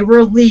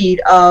a lead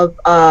of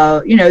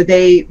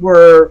they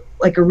were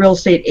like a real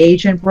estate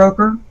agent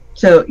broker.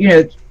 So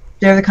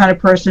they're the kind of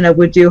person that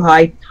would do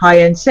high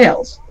end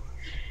sales.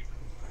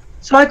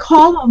 So I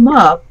call them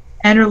up,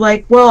 and they're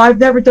like, well, I've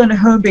never done a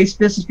home-based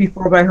business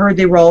before, but I heard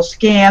they were all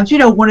scams.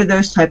 One of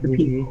those type of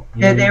people.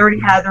 Mm-hmm. They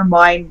already had their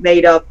mind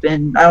made up,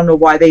 and I don't know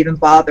why they even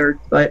bothered.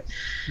 But,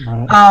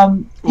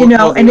 and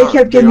they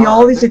kept giving me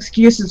all these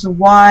excuses of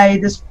why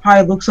this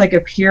probably looks like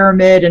a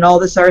pyramid and all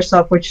this other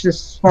stuff, which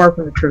is far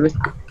from the truth.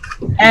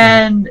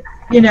 And,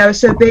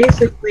 so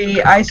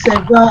basically I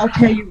said, well, I'll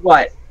tell you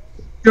what.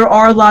 There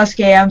are a lot of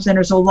scams, and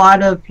there's a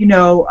lot of,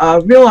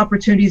 real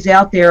opportunities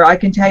out there. I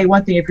can tell you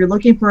one thing. If you're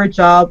looking for a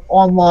job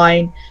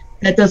online,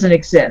 that doesn't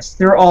exist.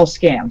 They're all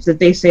scams that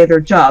they say they're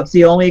jobs.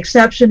 The only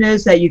exception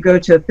is that you go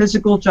to a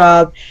physical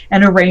job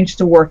and arrange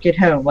to work at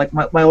home. Like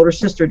my older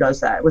sister does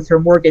that with her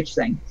mortgage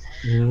thing.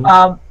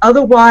 Mm-hmm.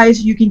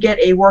 Otherwise, you can get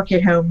a work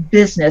at home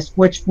business,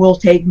 which will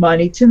take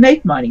money to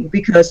make money,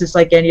 because it's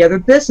like any other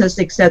business,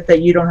 except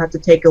that you don't have to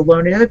take a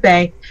loan at a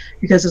bank,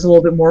 because it's a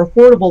little bit more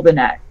affordable than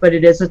that. But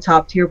it is a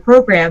top tier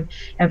program.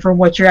 And from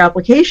what your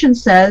application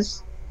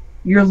says,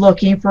 you're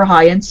looking for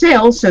high-end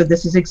sales, so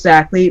this is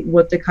exactly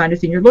what the kind of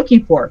thing you're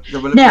looking for.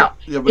 Now,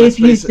 if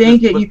you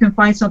think that you can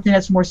find something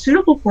that's more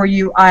suitable for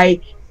you, I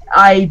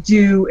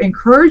do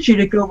encourage you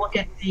to go look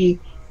at the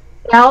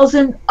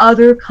 1,000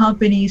 other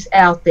companies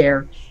out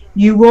there.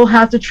 You will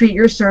have to treat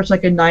your search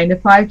like a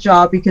 9-to-5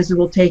 job, because it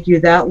will take you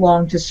that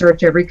long to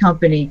search every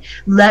company.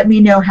 Let me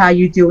know how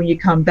you do when you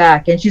come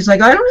back. And she's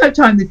like, I don't have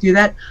time to do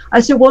that. I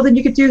said, well, then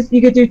you could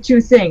do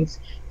two things.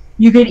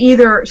 You could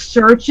either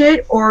search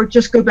it or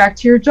just go back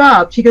to your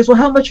job. She goes, well,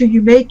 how much are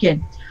you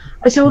making?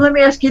 I said, well, let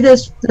me ask you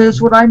this.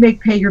 Does what I make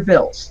pay your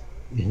bills?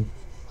 Mm-hmm.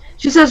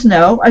 She says,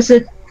 no. I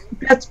said,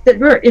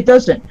 it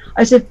doesn't.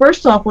 I said,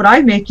 first off, what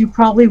I make, you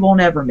probably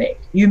won't ever make.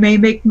 You may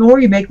make more,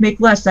 you may make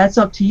less. That's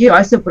up to you.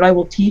 I said, but I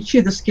will teach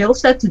you the skill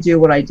set to do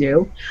what I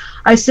do.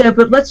 I said,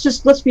 but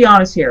let's be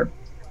honest here.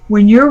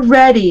 When you're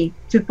ready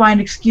to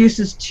find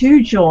excuses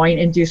to join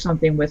and do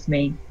something with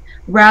me,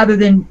 rather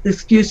than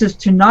excuses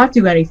to not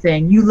do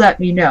anything, you let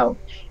me know.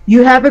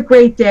 You have a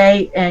great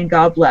day, and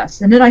God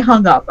bless. And then I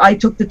hung up. I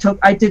did the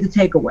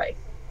takeaway,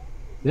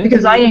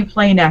 because I ain't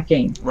playing that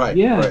game. Right.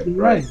 Yeah.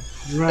 Right.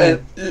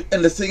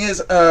 And the thing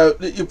is,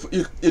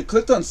 you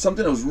clicked on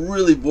something that was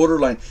really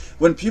borderline.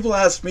 When people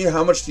ask me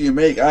how much do you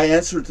make, I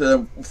answer to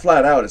them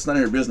flat out, it's none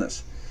of your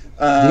business.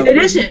 It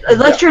isn't.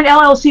 Unless you're an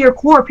LLC or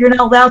corp, you're not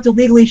allowed to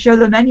legally show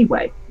them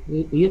anyway.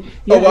 I'm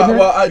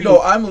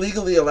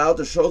legally allowed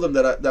to show them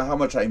that how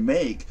much I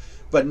make,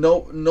 but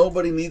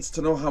nobody needs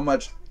to know how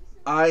much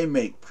I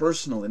make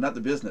personally, not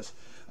the business.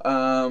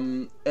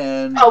 If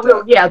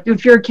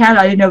you're in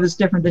Canada, I didn't know it was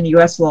different than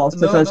U.S. laws.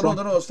 No, it's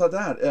not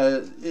that.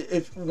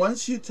 If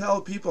once you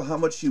tell people how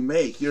much you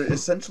make, you're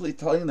essentially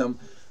telling them,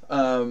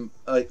 off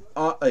the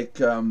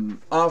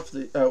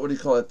what do you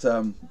call it,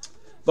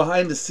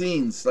 behind the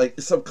scenes, like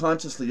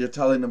subconsciously, you're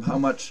telling them how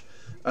much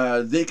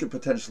they could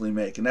potentially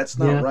make, and that's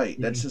not right.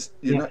 That's just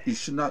you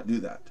should not do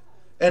that.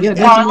 And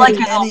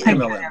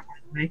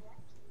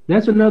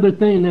that's another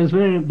thing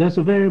that's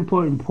a very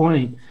important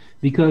point,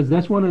 because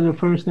that's one of the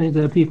first things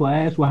that people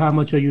ask, well, how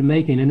much are you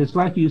making? And it's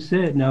like you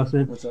said,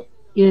 Nelson, what's up?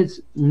 It's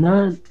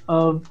none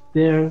of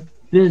their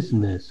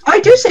business. I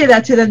do say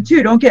that to them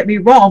too, don't get me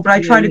wrong, but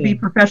I try to be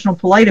professional,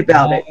 polite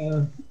about it.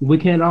 We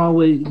can't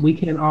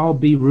all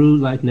be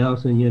rude like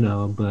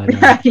Nelson,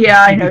 but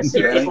yeah, I know,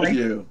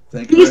 seriously.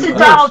 Thank you. He's the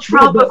Donald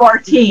Trump of our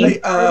team. Hey,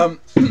 I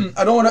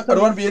don't want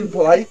to be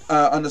impolite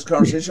on this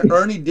conversation.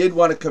 Ernie did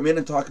want to come in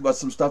and talk about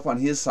some stuff on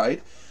his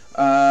side.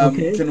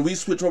 Okay. Can we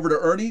switch over to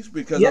Ernie,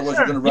 because I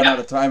wasn't going to run out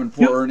of time, and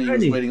poor Ernie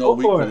was waiting all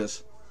week for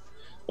this.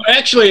 Well,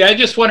 actually, I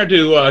just wanted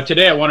to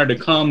today. I wanted to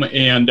come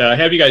and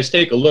have you guys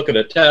take a look at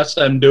a test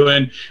I'm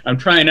doing. I'm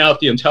trying out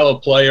the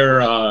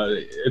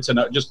IntelliPlayer. It's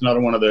just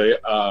another one of the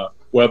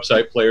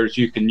website players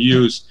you can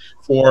use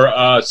for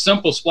a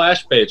simple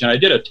splash page. And I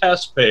did a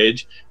test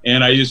page,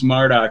 and I used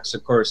Mardox,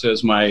 of course,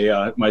 as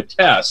my my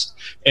test.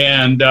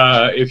 And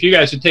if you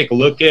guys would take a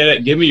look at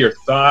it, give me your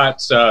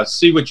thoughts,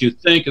 see what you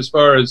think as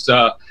far as.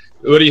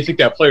 What do you think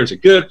that player is? A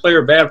good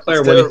player, bad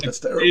player? What do you think?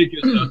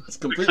 It's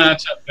completely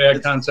concept,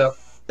 bad concept.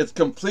 It's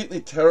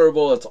completely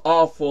terrible. It's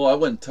awful. I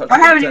wouldn't touch it. I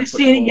haven't even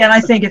seen it yet. I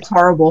think it's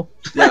horrible.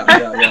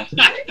 Yeah.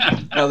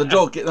 Now the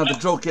joke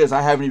is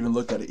I haven't even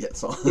looked at it yet.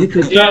 So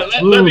yeah,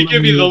 let me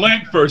give you the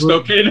link first,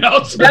 okay?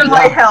 Nelson? That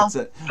might help.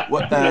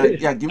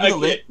 Yeah, give me the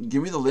link.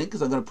 Give me the link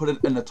because I'm going to put it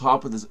in the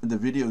top of the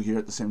video here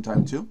at the same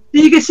time too.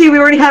 You can see we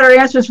already had our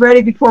answers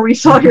ready before we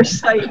saw your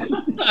site.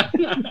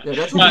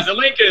 The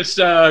link is,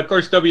 of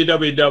course,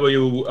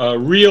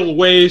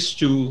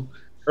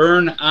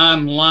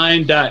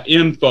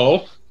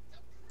 www.realwaystoearnonline.info.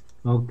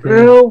 Okay.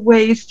 Real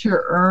ways to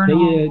earn.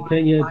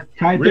 Can you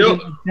type it in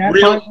the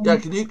chat? Yeah,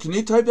 can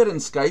you type that in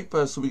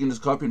Skype so we can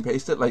just copy and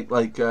paste it like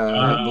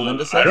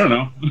Belinda says? I don't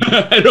know.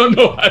 I don't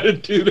know how to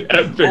do that.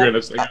 I'm figuring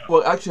this thing out.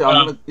 Well, actually,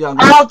 I'll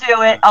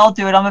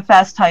do it. I'm a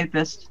fast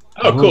typist.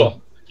 Oh,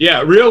 cool.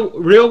 Yeah,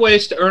 real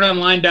ways to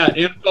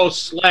earnonline.info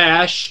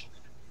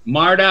 /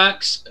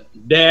 Mardox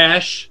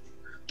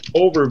 -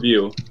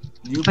 overview.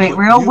 Wait,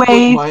 real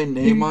ways. My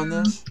name on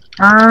this.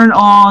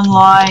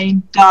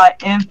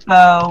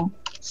 Earnonline.info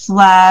 /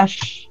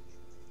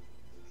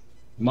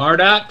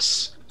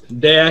 Mardox -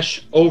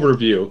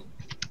 overview.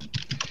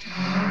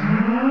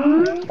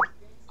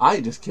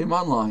 I just came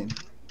online.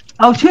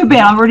 Oh, too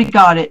bad. I already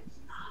got it.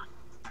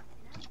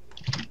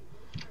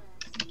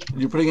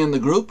 You're putting in the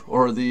group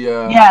or the?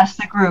 Yes,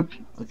 the group.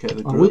 Okay,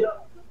 the group.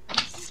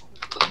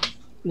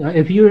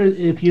 If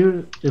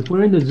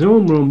we're in the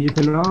Zoom room, you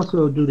can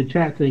also do the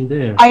chat thing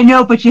there. I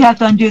know, but you have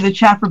to undo the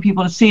chat for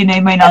people to see, and they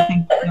may not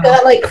think.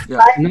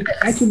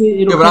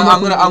 Actually, but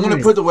I'm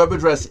gonna put the web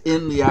address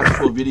in the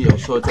actual video,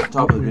 so it's at the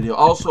top of the video.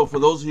 Also, for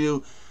those of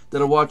you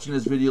that are watching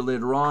this video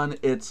later on,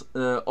 it's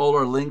all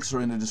our links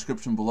are in the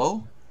description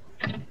below.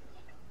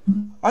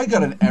 I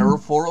got an error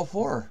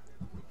 404.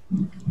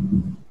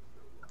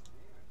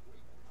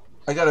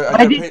 I got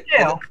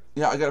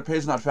a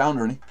page not found,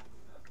 Ernie.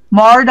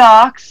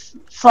 Mardox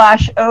 /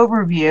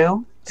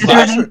 overview.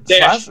 Dash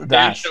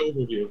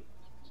overview.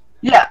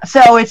 Yeah,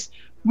 so it's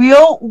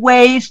real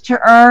ways to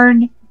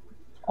earn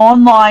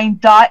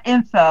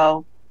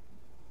online.info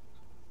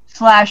 /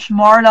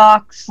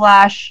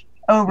 Mardox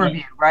 /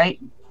 overview, right?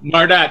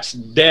 Mardox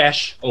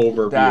 -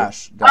 overview.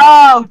 Dash.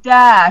 Oh,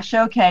 dash.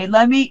 Okay,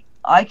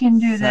 I can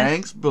do this.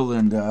 Thanks,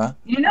 Belinda.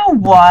 You know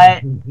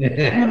what?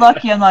 You're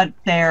lucky I'm not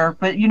there,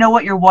 but you know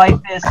what your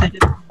wife is, so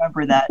just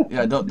remember that.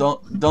 Yeah,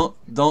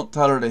 don't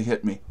tell her to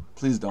hit me.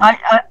 Please don't.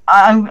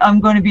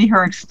 I'm going to be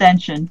her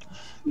extension.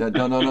 Yeah,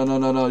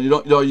 no. You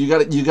don't. No,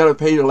 you gotta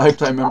pay your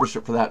lifetime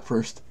membership for that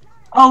first.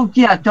 Oh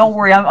yeah, don't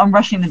worry. I'm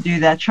rushing to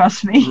do that.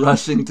 Trust me.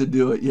 Rushing to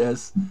do it.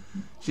 Yes.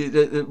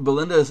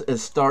 Belinda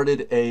has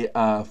started a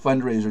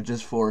fundraiser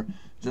just for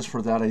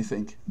that. I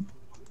think.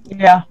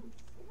 Yeah.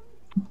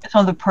 It's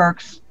one of the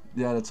perks.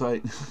 Yeah, that's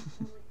right.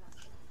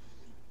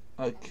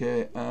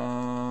 Okay.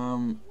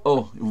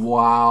 Oh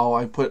wow!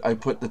 I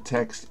put the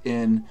text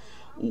in.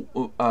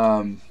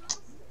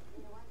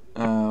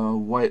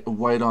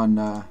 White on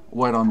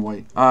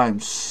white. I'm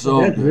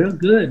so That's good. real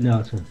good,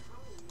 Nelson.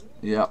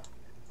 Yep.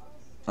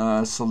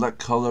 Select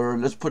color.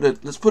 Let's put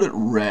it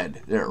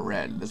red. There,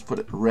 red. Let's put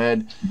it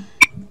red.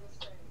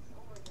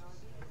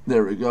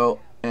 There we go.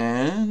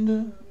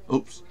 And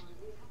oops.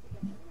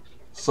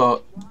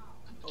 So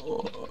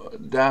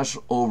dash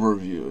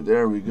overview.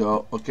 There we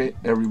go. Okay,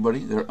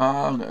 everybody. There.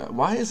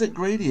 Why is it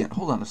gradient?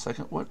 Hold on a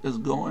second. What is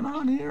going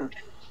on here?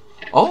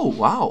 Oh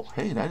wow!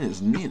 Hey, that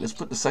is neat. Let's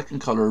put the second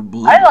color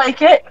blue. I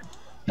like it.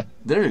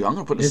 There you go. I'm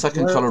gonna put the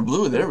second color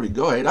blue. There we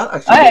go. Hey, that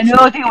actually I had no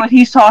idea what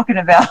he's talking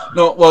about.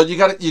 No, well, you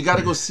got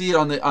to go see it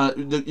on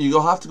the.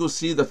 You'll have to go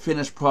see the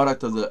finished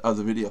product of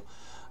the video.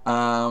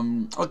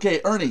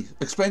 Okay, Ernie,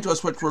 explain to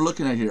us what we're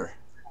looking at here.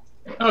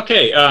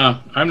 Okay,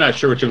 I'm not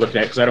sure what you're looking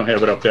at because I don't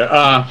have it up there.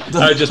 I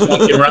was just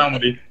walking around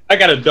with it. I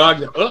got a dog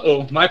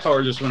that. My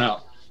power just went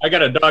out. I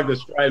got a dog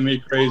that's driving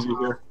me crazy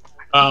here.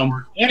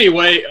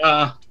 Anyway.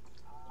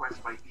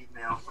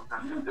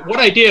 What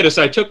I did is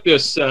I took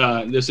this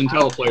this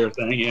IntelliPlayer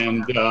thing,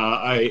 and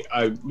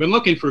I've been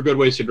looking for good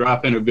ways to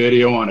drop in a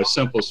video on a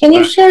simple. Can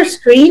you share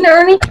screen,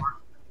 Ernie?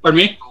 Pardon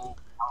me?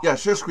 Yeah,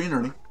 share screen,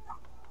 Ernie.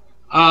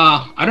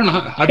 I don't know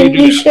how do you do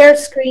Can you that? share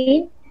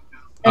screen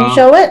and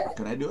show it?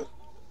 Can I do it?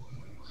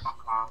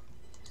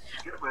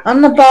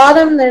 On the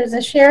bottom, there's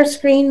a share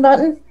screen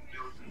button.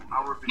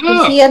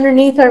 You see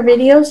underneath our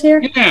videos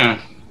here?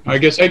 Yeah, I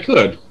guess I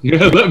could.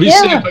 Let me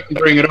see if I can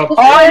bring it up.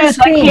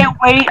 Honest, I can't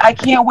wait. I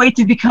can't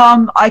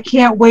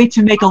wait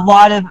to make a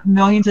lot of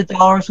millions of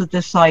dollars with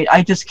this site.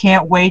 I just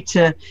can't wait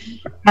to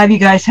have you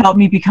guys help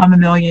me become a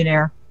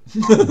millionaire.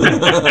 You'll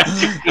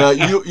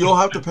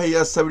have to pay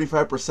us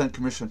 75%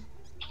 commission.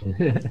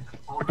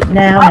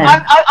 Now.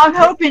 I'm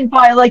hoping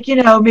by, like,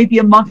 maybe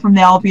a month from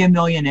now I'll be a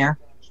millionaire.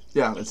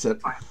 Yeah, that's it.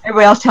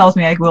 Everybody else tells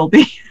me I will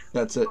be.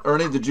 That's it.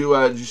 Ernie, did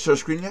you share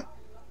screen yet?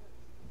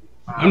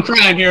 I'm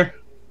trying here.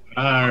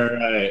 All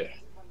right.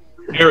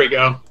 Here we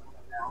go.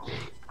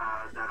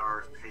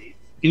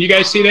 Can you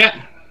guys see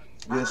that?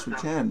 Yes, we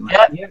can.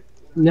 Yep.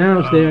 Now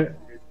it's there.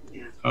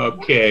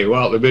 Okay,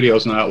 well, the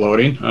video's not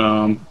loading.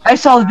 I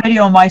saw the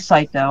video on my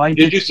site, though.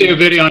 Did you see a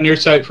video on your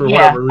site for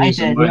whatever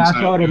reason? I did. Yeah, I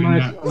saw it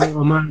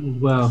on mine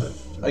as well.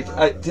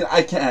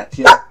 I can't.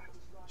 Yeah.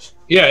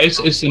 Yeah, it's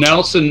the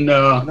Nelson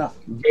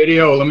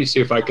video. Let me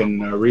see if I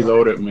can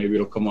reload it. Maybe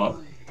it'll come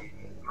up.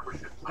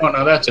 Oh,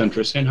 no, that's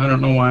interesting. I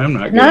don't know why I'm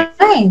not getting it.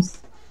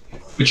 Nice.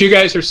 But you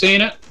guys are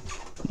seeing it?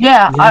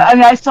 Yeah, I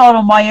mean, I saw it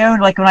on my own,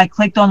 like when I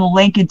clicked on the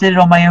link and did it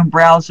on my own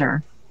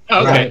browser.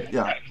 Okay. Right,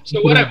 yeah.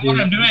 So what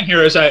I'm doing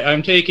here is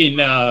I'm taking,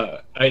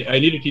 I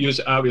needed to use,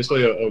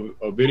 obviously,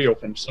 a video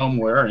from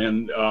somewhere.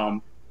 And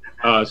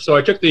so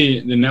I took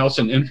the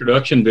Nelson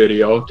introduction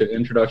video to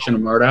Introduction to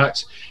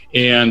Mardox.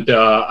 And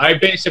I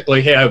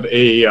basically have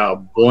a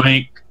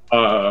blank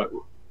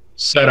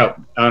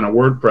setup on a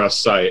WordPress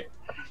site.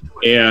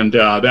 And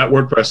that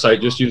WordPress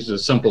site just uses a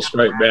simple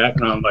striped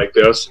background like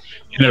this.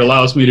 And it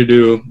allows me to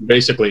do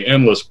basically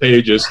endless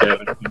pages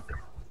that,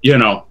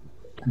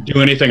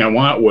 do anything I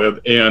want with,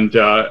 and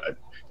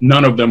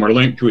none of them are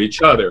linked to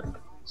each other.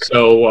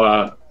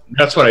 So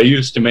that's what I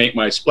use to make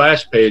my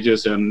splash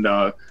pages, and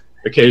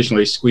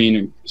occasionally squeeze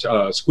and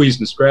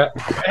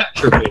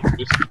capture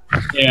pages.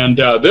 And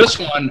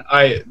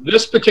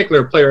this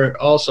particular player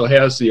also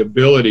has the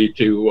ability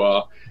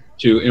to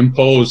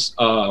impose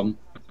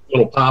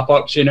little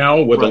pop-ups,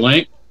 with a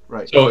link.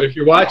 Right. So if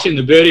you're watching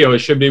the video, it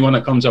should be one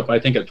that comes up, I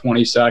think, at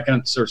 20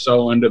 seconds or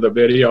so into the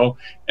video,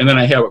 and then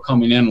I have it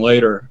coming in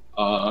later.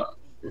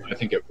 I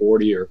think at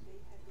 40 or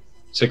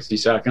 60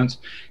 seconds,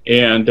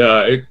 and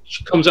it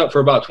comes up for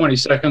about 20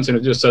 seconds, and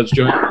it just says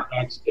join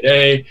Mardox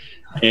today,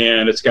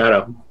 and it's got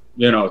a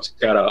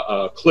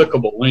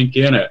clickable link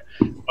in it.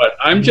 But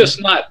I'm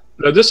just not.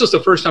 This is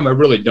the first time I've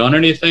really done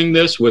anything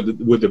with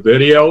the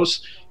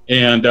videos,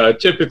 and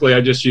typically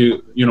I just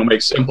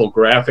make simple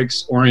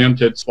graphics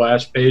oriented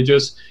splash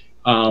pages,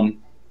 and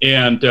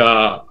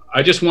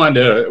I just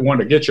wanted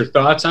to get your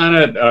thoughts on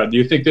it. Do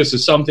you think this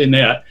is something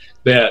that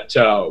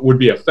would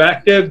be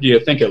effective? Do you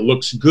think it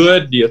looks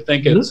good? Do you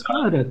think It looks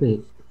good, I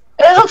think.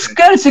 It looks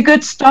good. It's a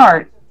good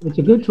start. It's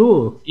a good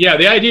tool. Yeah,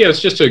 the idea is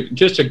just to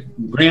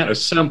grant a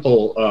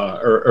simple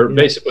or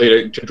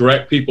basically to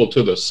direct people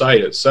to the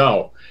site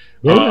itself.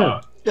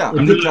 Yeah. Yeah,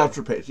 a good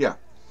capture page. Yeah.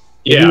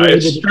 Yeah,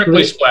 it's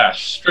strictly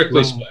splash.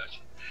 Strictly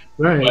splash.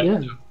 Right. But,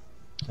 yeah.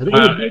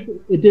 I think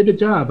it did the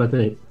job, I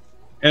think.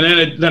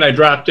 And then I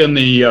dropped in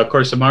of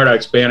course, the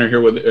Mardox banner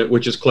here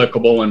which is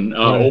clickable and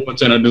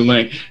opens in a new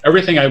link.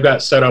 Everything I've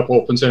got set up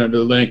opens in a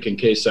new link in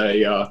case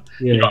of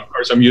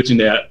course, I'm using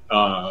that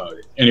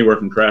anywhere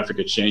from traffic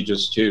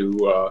exchanges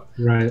to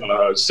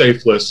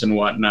safe lists and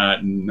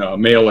whatnot and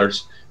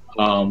mailers.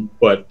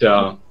 But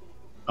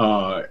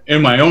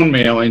in my own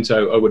mailings,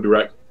 I would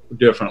direct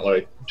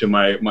differently to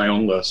my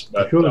own list.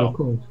 But, of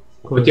course.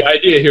 But the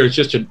idea here is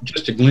just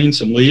to glean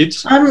some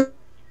leads. Right.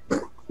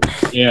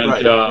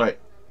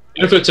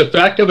 If it's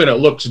effective and it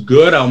looks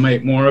good, I'll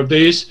make more of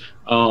these,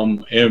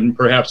 and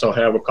perhaps I'll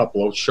have a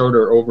couple of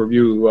shorter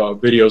overview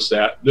videos.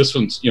 That this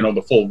one's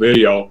the full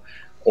video,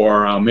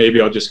 or maybe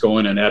I'll just go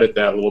in and edit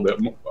that a little bit,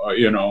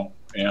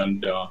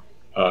 and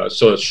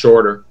so it's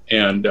shorter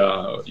and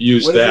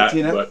use that.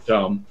 But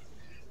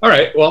all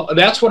right, well,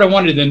 that's what I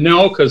wanted to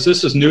know because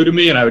this is new to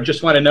me, and I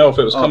just want to know if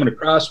it was coming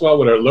across well,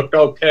 whether it looked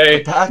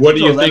okay. What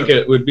do you think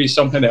it would be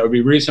something that would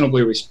be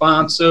reasonably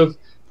responsive?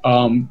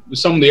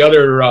 Some of the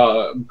other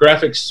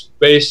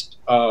graphics-based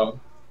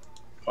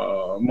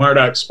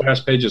Mardox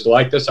splash pages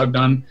like this I've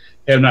done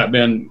have not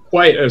been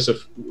quite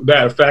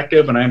that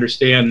effective, and I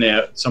understand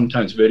that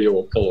sometimes video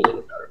will pull a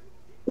little better.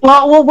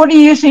 Well, what are you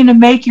using to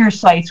make your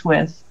sites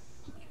with?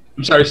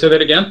 I'm sorry, say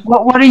that again?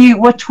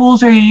 What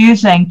tools are you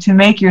using to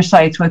make your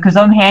sites with? Because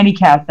I'm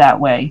handicapped that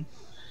way.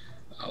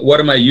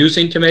 What am I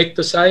using to make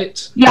the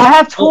sites? Yeah, I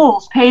have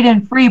tools, paid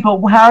and free, but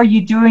how are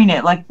you doing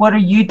it? Like, what are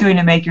you doing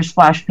to make your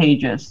splash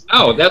pages?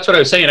 Oh, that's what I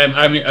was saying.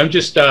 I'm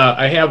just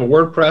I have a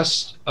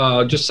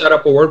WordPress, just set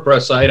up a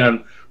WordPress site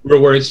on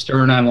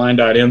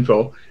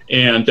realwordssternonline.info,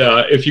 and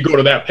if you go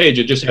to that page,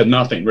 it just has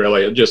nothing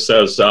really. It just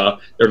says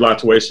there's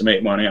lots of ways to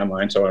make money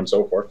online, so on and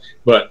so forth.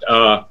 But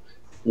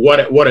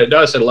what it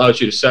does, it allows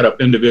you to set up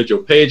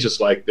individual pages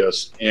like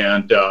this,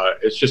 and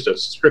it's just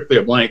strictly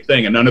a blank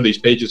thing, and none of these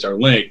pages are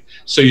linked,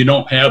 so you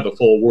don't have the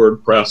full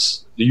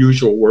WordPress, the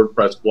usual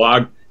WordPress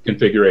blog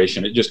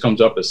configuration. It just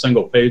comes up as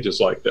single pages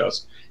like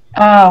this.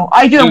 Oh,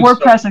 I do a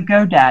WordPress of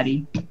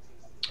GoDaddy.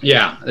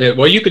 Yeah,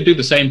 well, you could do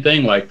the same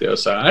thing like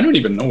this. I don't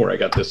even know where I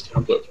got this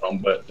template from,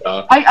 but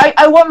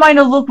I want mine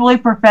to look really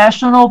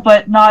professional,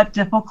 but not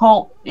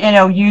difficult.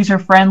 User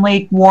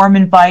friendly, warm,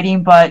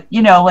 inviting, but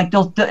like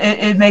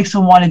it makes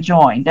them want to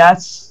join.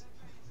 That's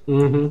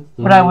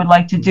what I would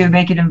like to do.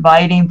 Make it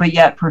inviting, but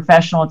yet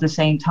professional at the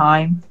same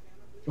time.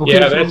 Okay,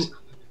 yeah,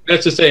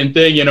 That's the same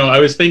thing. You know, I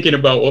was thinking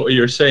about what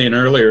you were saying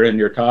earlier in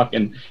your talk,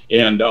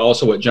 and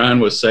also what John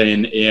was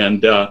saying,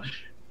 and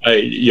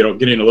you know,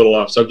 getting a little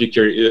off subject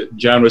here.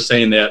 John was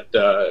saying that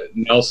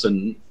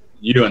Nelson,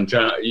 you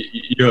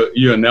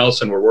and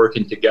Nelson were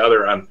working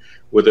together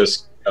with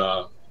this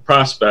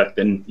prospect,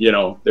 and you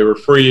know, they were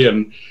free,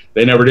 and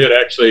they never did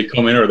actually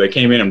come in, or they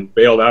came in and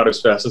bailed out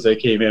as fast as they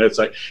came in. It's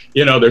like,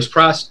 you know, there's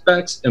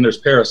prospects and there's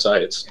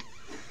parasites.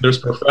 There's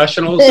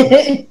professionals,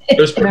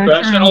 there's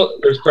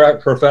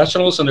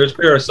professionals, and there's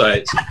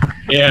parasites.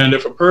 And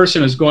if a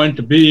person is going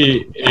to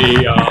be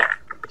a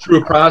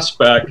true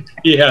prospect,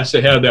 he has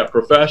to have that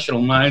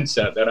professional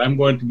mindset that I'm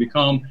going to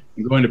become,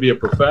 I'm going to be a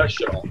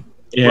professional.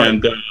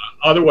 And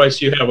otherwise,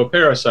 you have a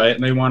parasite,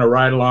 and they want to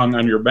ride along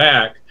on your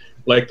back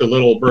like the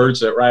little birds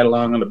that ride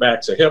along on the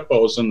backs of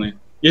hippos, and the,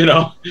 you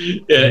know,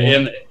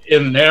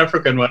 in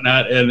Africa and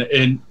whatnot,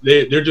 and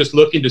they're just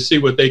looking to see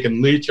what they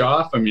can leech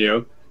off from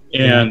you.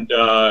 And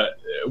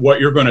what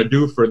you're going to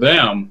do for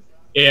them.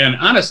 And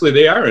honestly,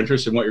 they are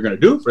interested in what you're going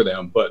to do for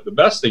them. But the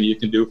best thing you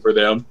can do for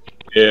them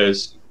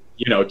is,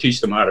 you know,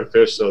 teach them how to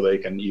fish so they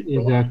can eat.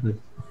 Exactly.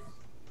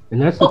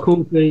 And that's the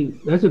cool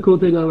thing. That's the cool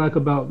thing I like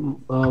about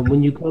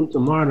when you come to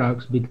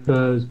Mardox,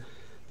 because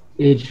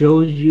it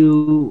shows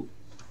you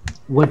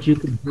what you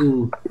can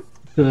do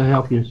to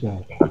help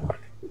yourself.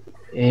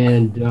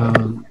 And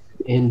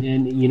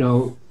then, you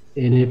know,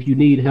 and if you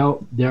need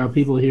help, there are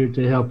people here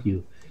to help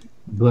you.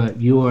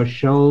 But you are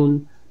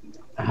shown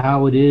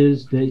how it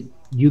is that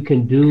you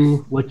can do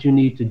what you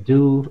need to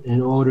do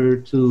in order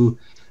to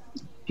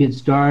get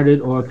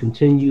started or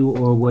continue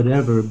or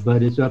whatever.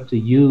 But it's up to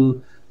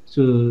you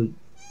to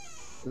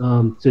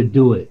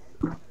do it.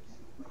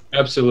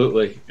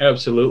 Absolutely,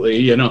 absolutely.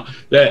 You know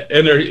that,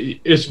 and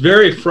it's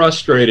very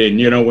frustrating.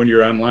 You know, when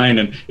you're online,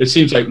 and it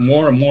seems like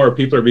more and more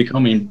people are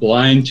becoming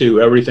blind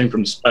to everything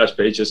from splash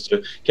pages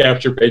to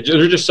capture pages.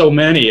 There's just so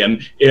many, and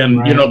right.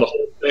 You know, the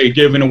whole thing,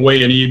 giving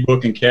away an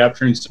ebook and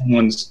capturing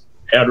someone's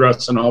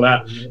address and all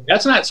that.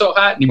 That's not so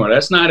hot anymore.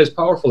 That's not as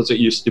powerful as it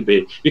used to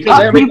be, because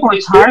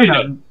everybody's doing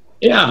it.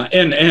 Yeah,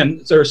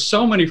 and there's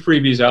so many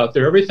freebies out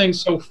there.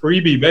 Everything's so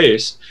freebie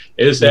based.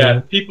 Is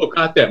that people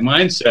got that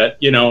mindset?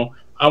 You know,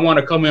 I want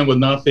to come in with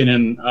nothing,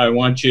 and I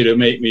want you to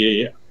make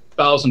me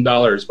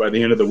 $1,000 by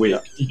the end of the week.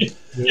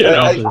 You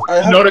know,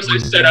 notice I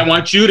said I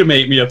want you to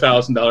make me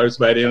 $1,000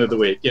 by the end of the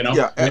week. You know.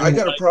 Yeah, I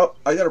got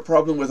a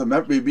problem with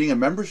being a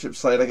membership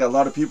site. I got a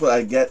lot of people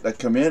that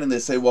come in and they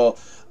say, well,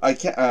 I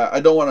can't,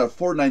 I don't want to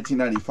afford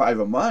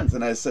 $19.95 a month,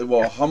 and I say,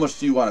 well, how much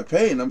do you want to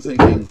pay? And I'm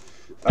thinking,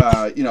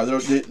 you know,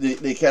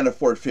 they can't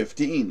afford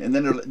 15, and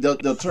then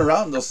they'll turn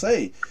around and they'll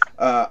say,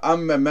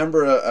 I'm a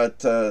member at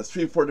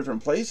 3 or 4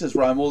 different places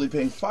where I'm only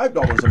paying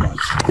 $5 a month.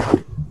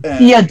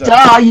 And, yeah,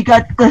 duh, you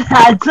got the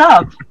heads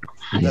up.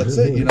 That's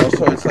it, you know.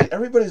 So it's like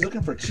everybody's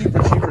looking for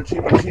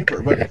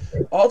cheaper. But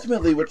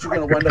ultimately, what you're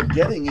going to wind up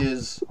getting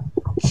is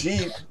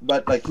cheap,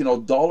 but like, you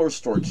know, dollar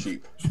store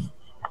cheap.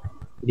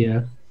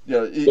 Yeah.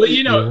 Yeah. Well,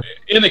 you know,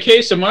 in the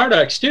case of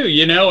Mardox too,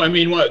 you know, I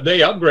mean, what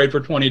they upgrade for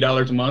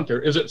 $20 a month, or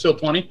is it still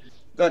 20?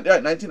 Yeah,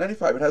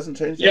 $19.95. It hasn't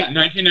changed yet.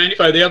 Yeah,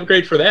 $19.95. They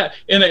upgrade for that,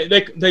 and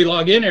they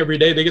log in every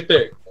day. They get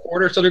the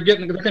quarter, so they're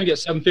going to get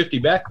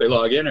 $7.50 back. They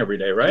log in every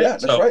day, right? Yeah,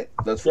 that's right.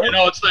 That's right. You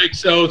know, it's like,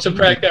 so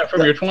subtract that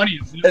from your 20.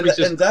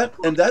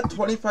 And that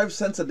 25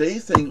 cents a day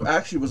thing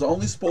actually was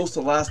only supposed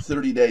to last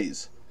 30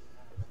 days.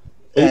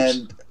 Oops.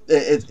 And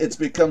it's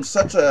become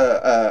such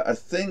a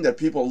thing that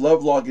people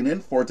love logging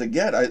in for to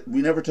get.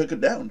 We never took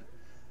it down.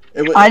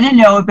 I didn't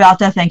know about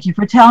that. Thank you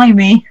for telling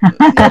me.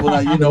 Yeah,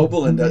 well, now you know,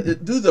 Belinda.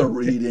 Do the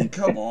reading.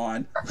 Come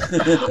on.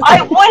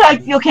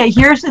 Okay,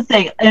 here's the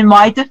thing. In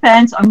my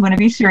defense, I'm going to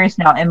be serious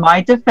now. In my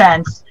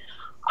defense,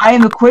 I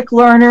am a quick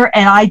learner,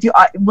 and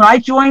when I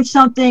join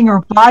something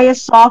or buy a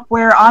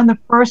software, I'm the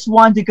first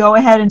one to go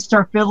ahead and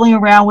start fiddling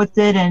around with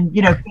it and,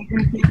 you know,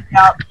 figuring things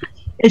out.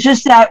 It's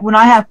just that when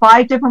I have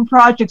 5 different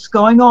projects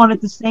going on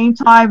at the same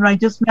time, and I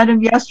just met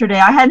him yesterday,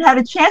 I hadn't had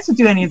a chance to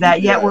do any of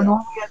that yet. Where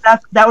normally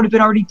that would have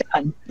been already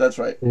done. That's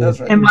right. That's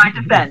right. In my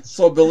defense.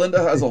 So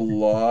Belinda has a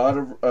lot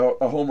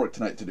of homework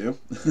tonight to do.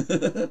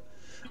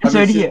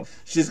 So do you.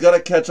 She's got to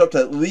catch up to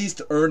at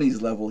least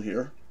Ernie's level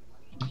here.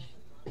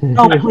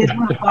 Oh, please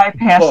don't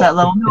bypass that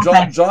level. No,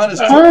 John is.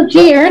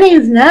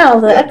 Ernie's now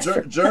the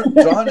expert.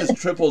 John is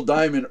triple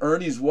diamond.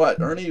 Ernie's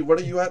what? Ernie, what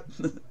are you at?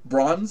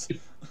 Bronze.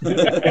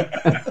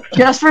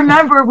 Just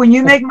remember, when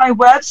you make my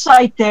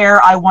website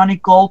there, I want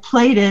it gold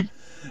plated.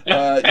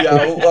 Yeah,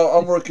 well,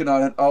 I'm working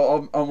on it.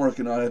 I'm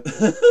working on it.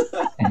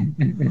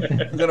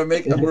 We're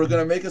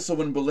gonna make it so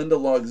when Belinda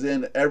logs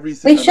in,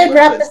 everything. We should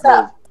wrap this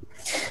up.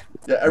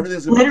 Yeah,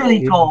 everything's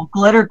literally gold,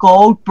 glitter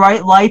gold,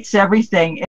 bright lights, everything.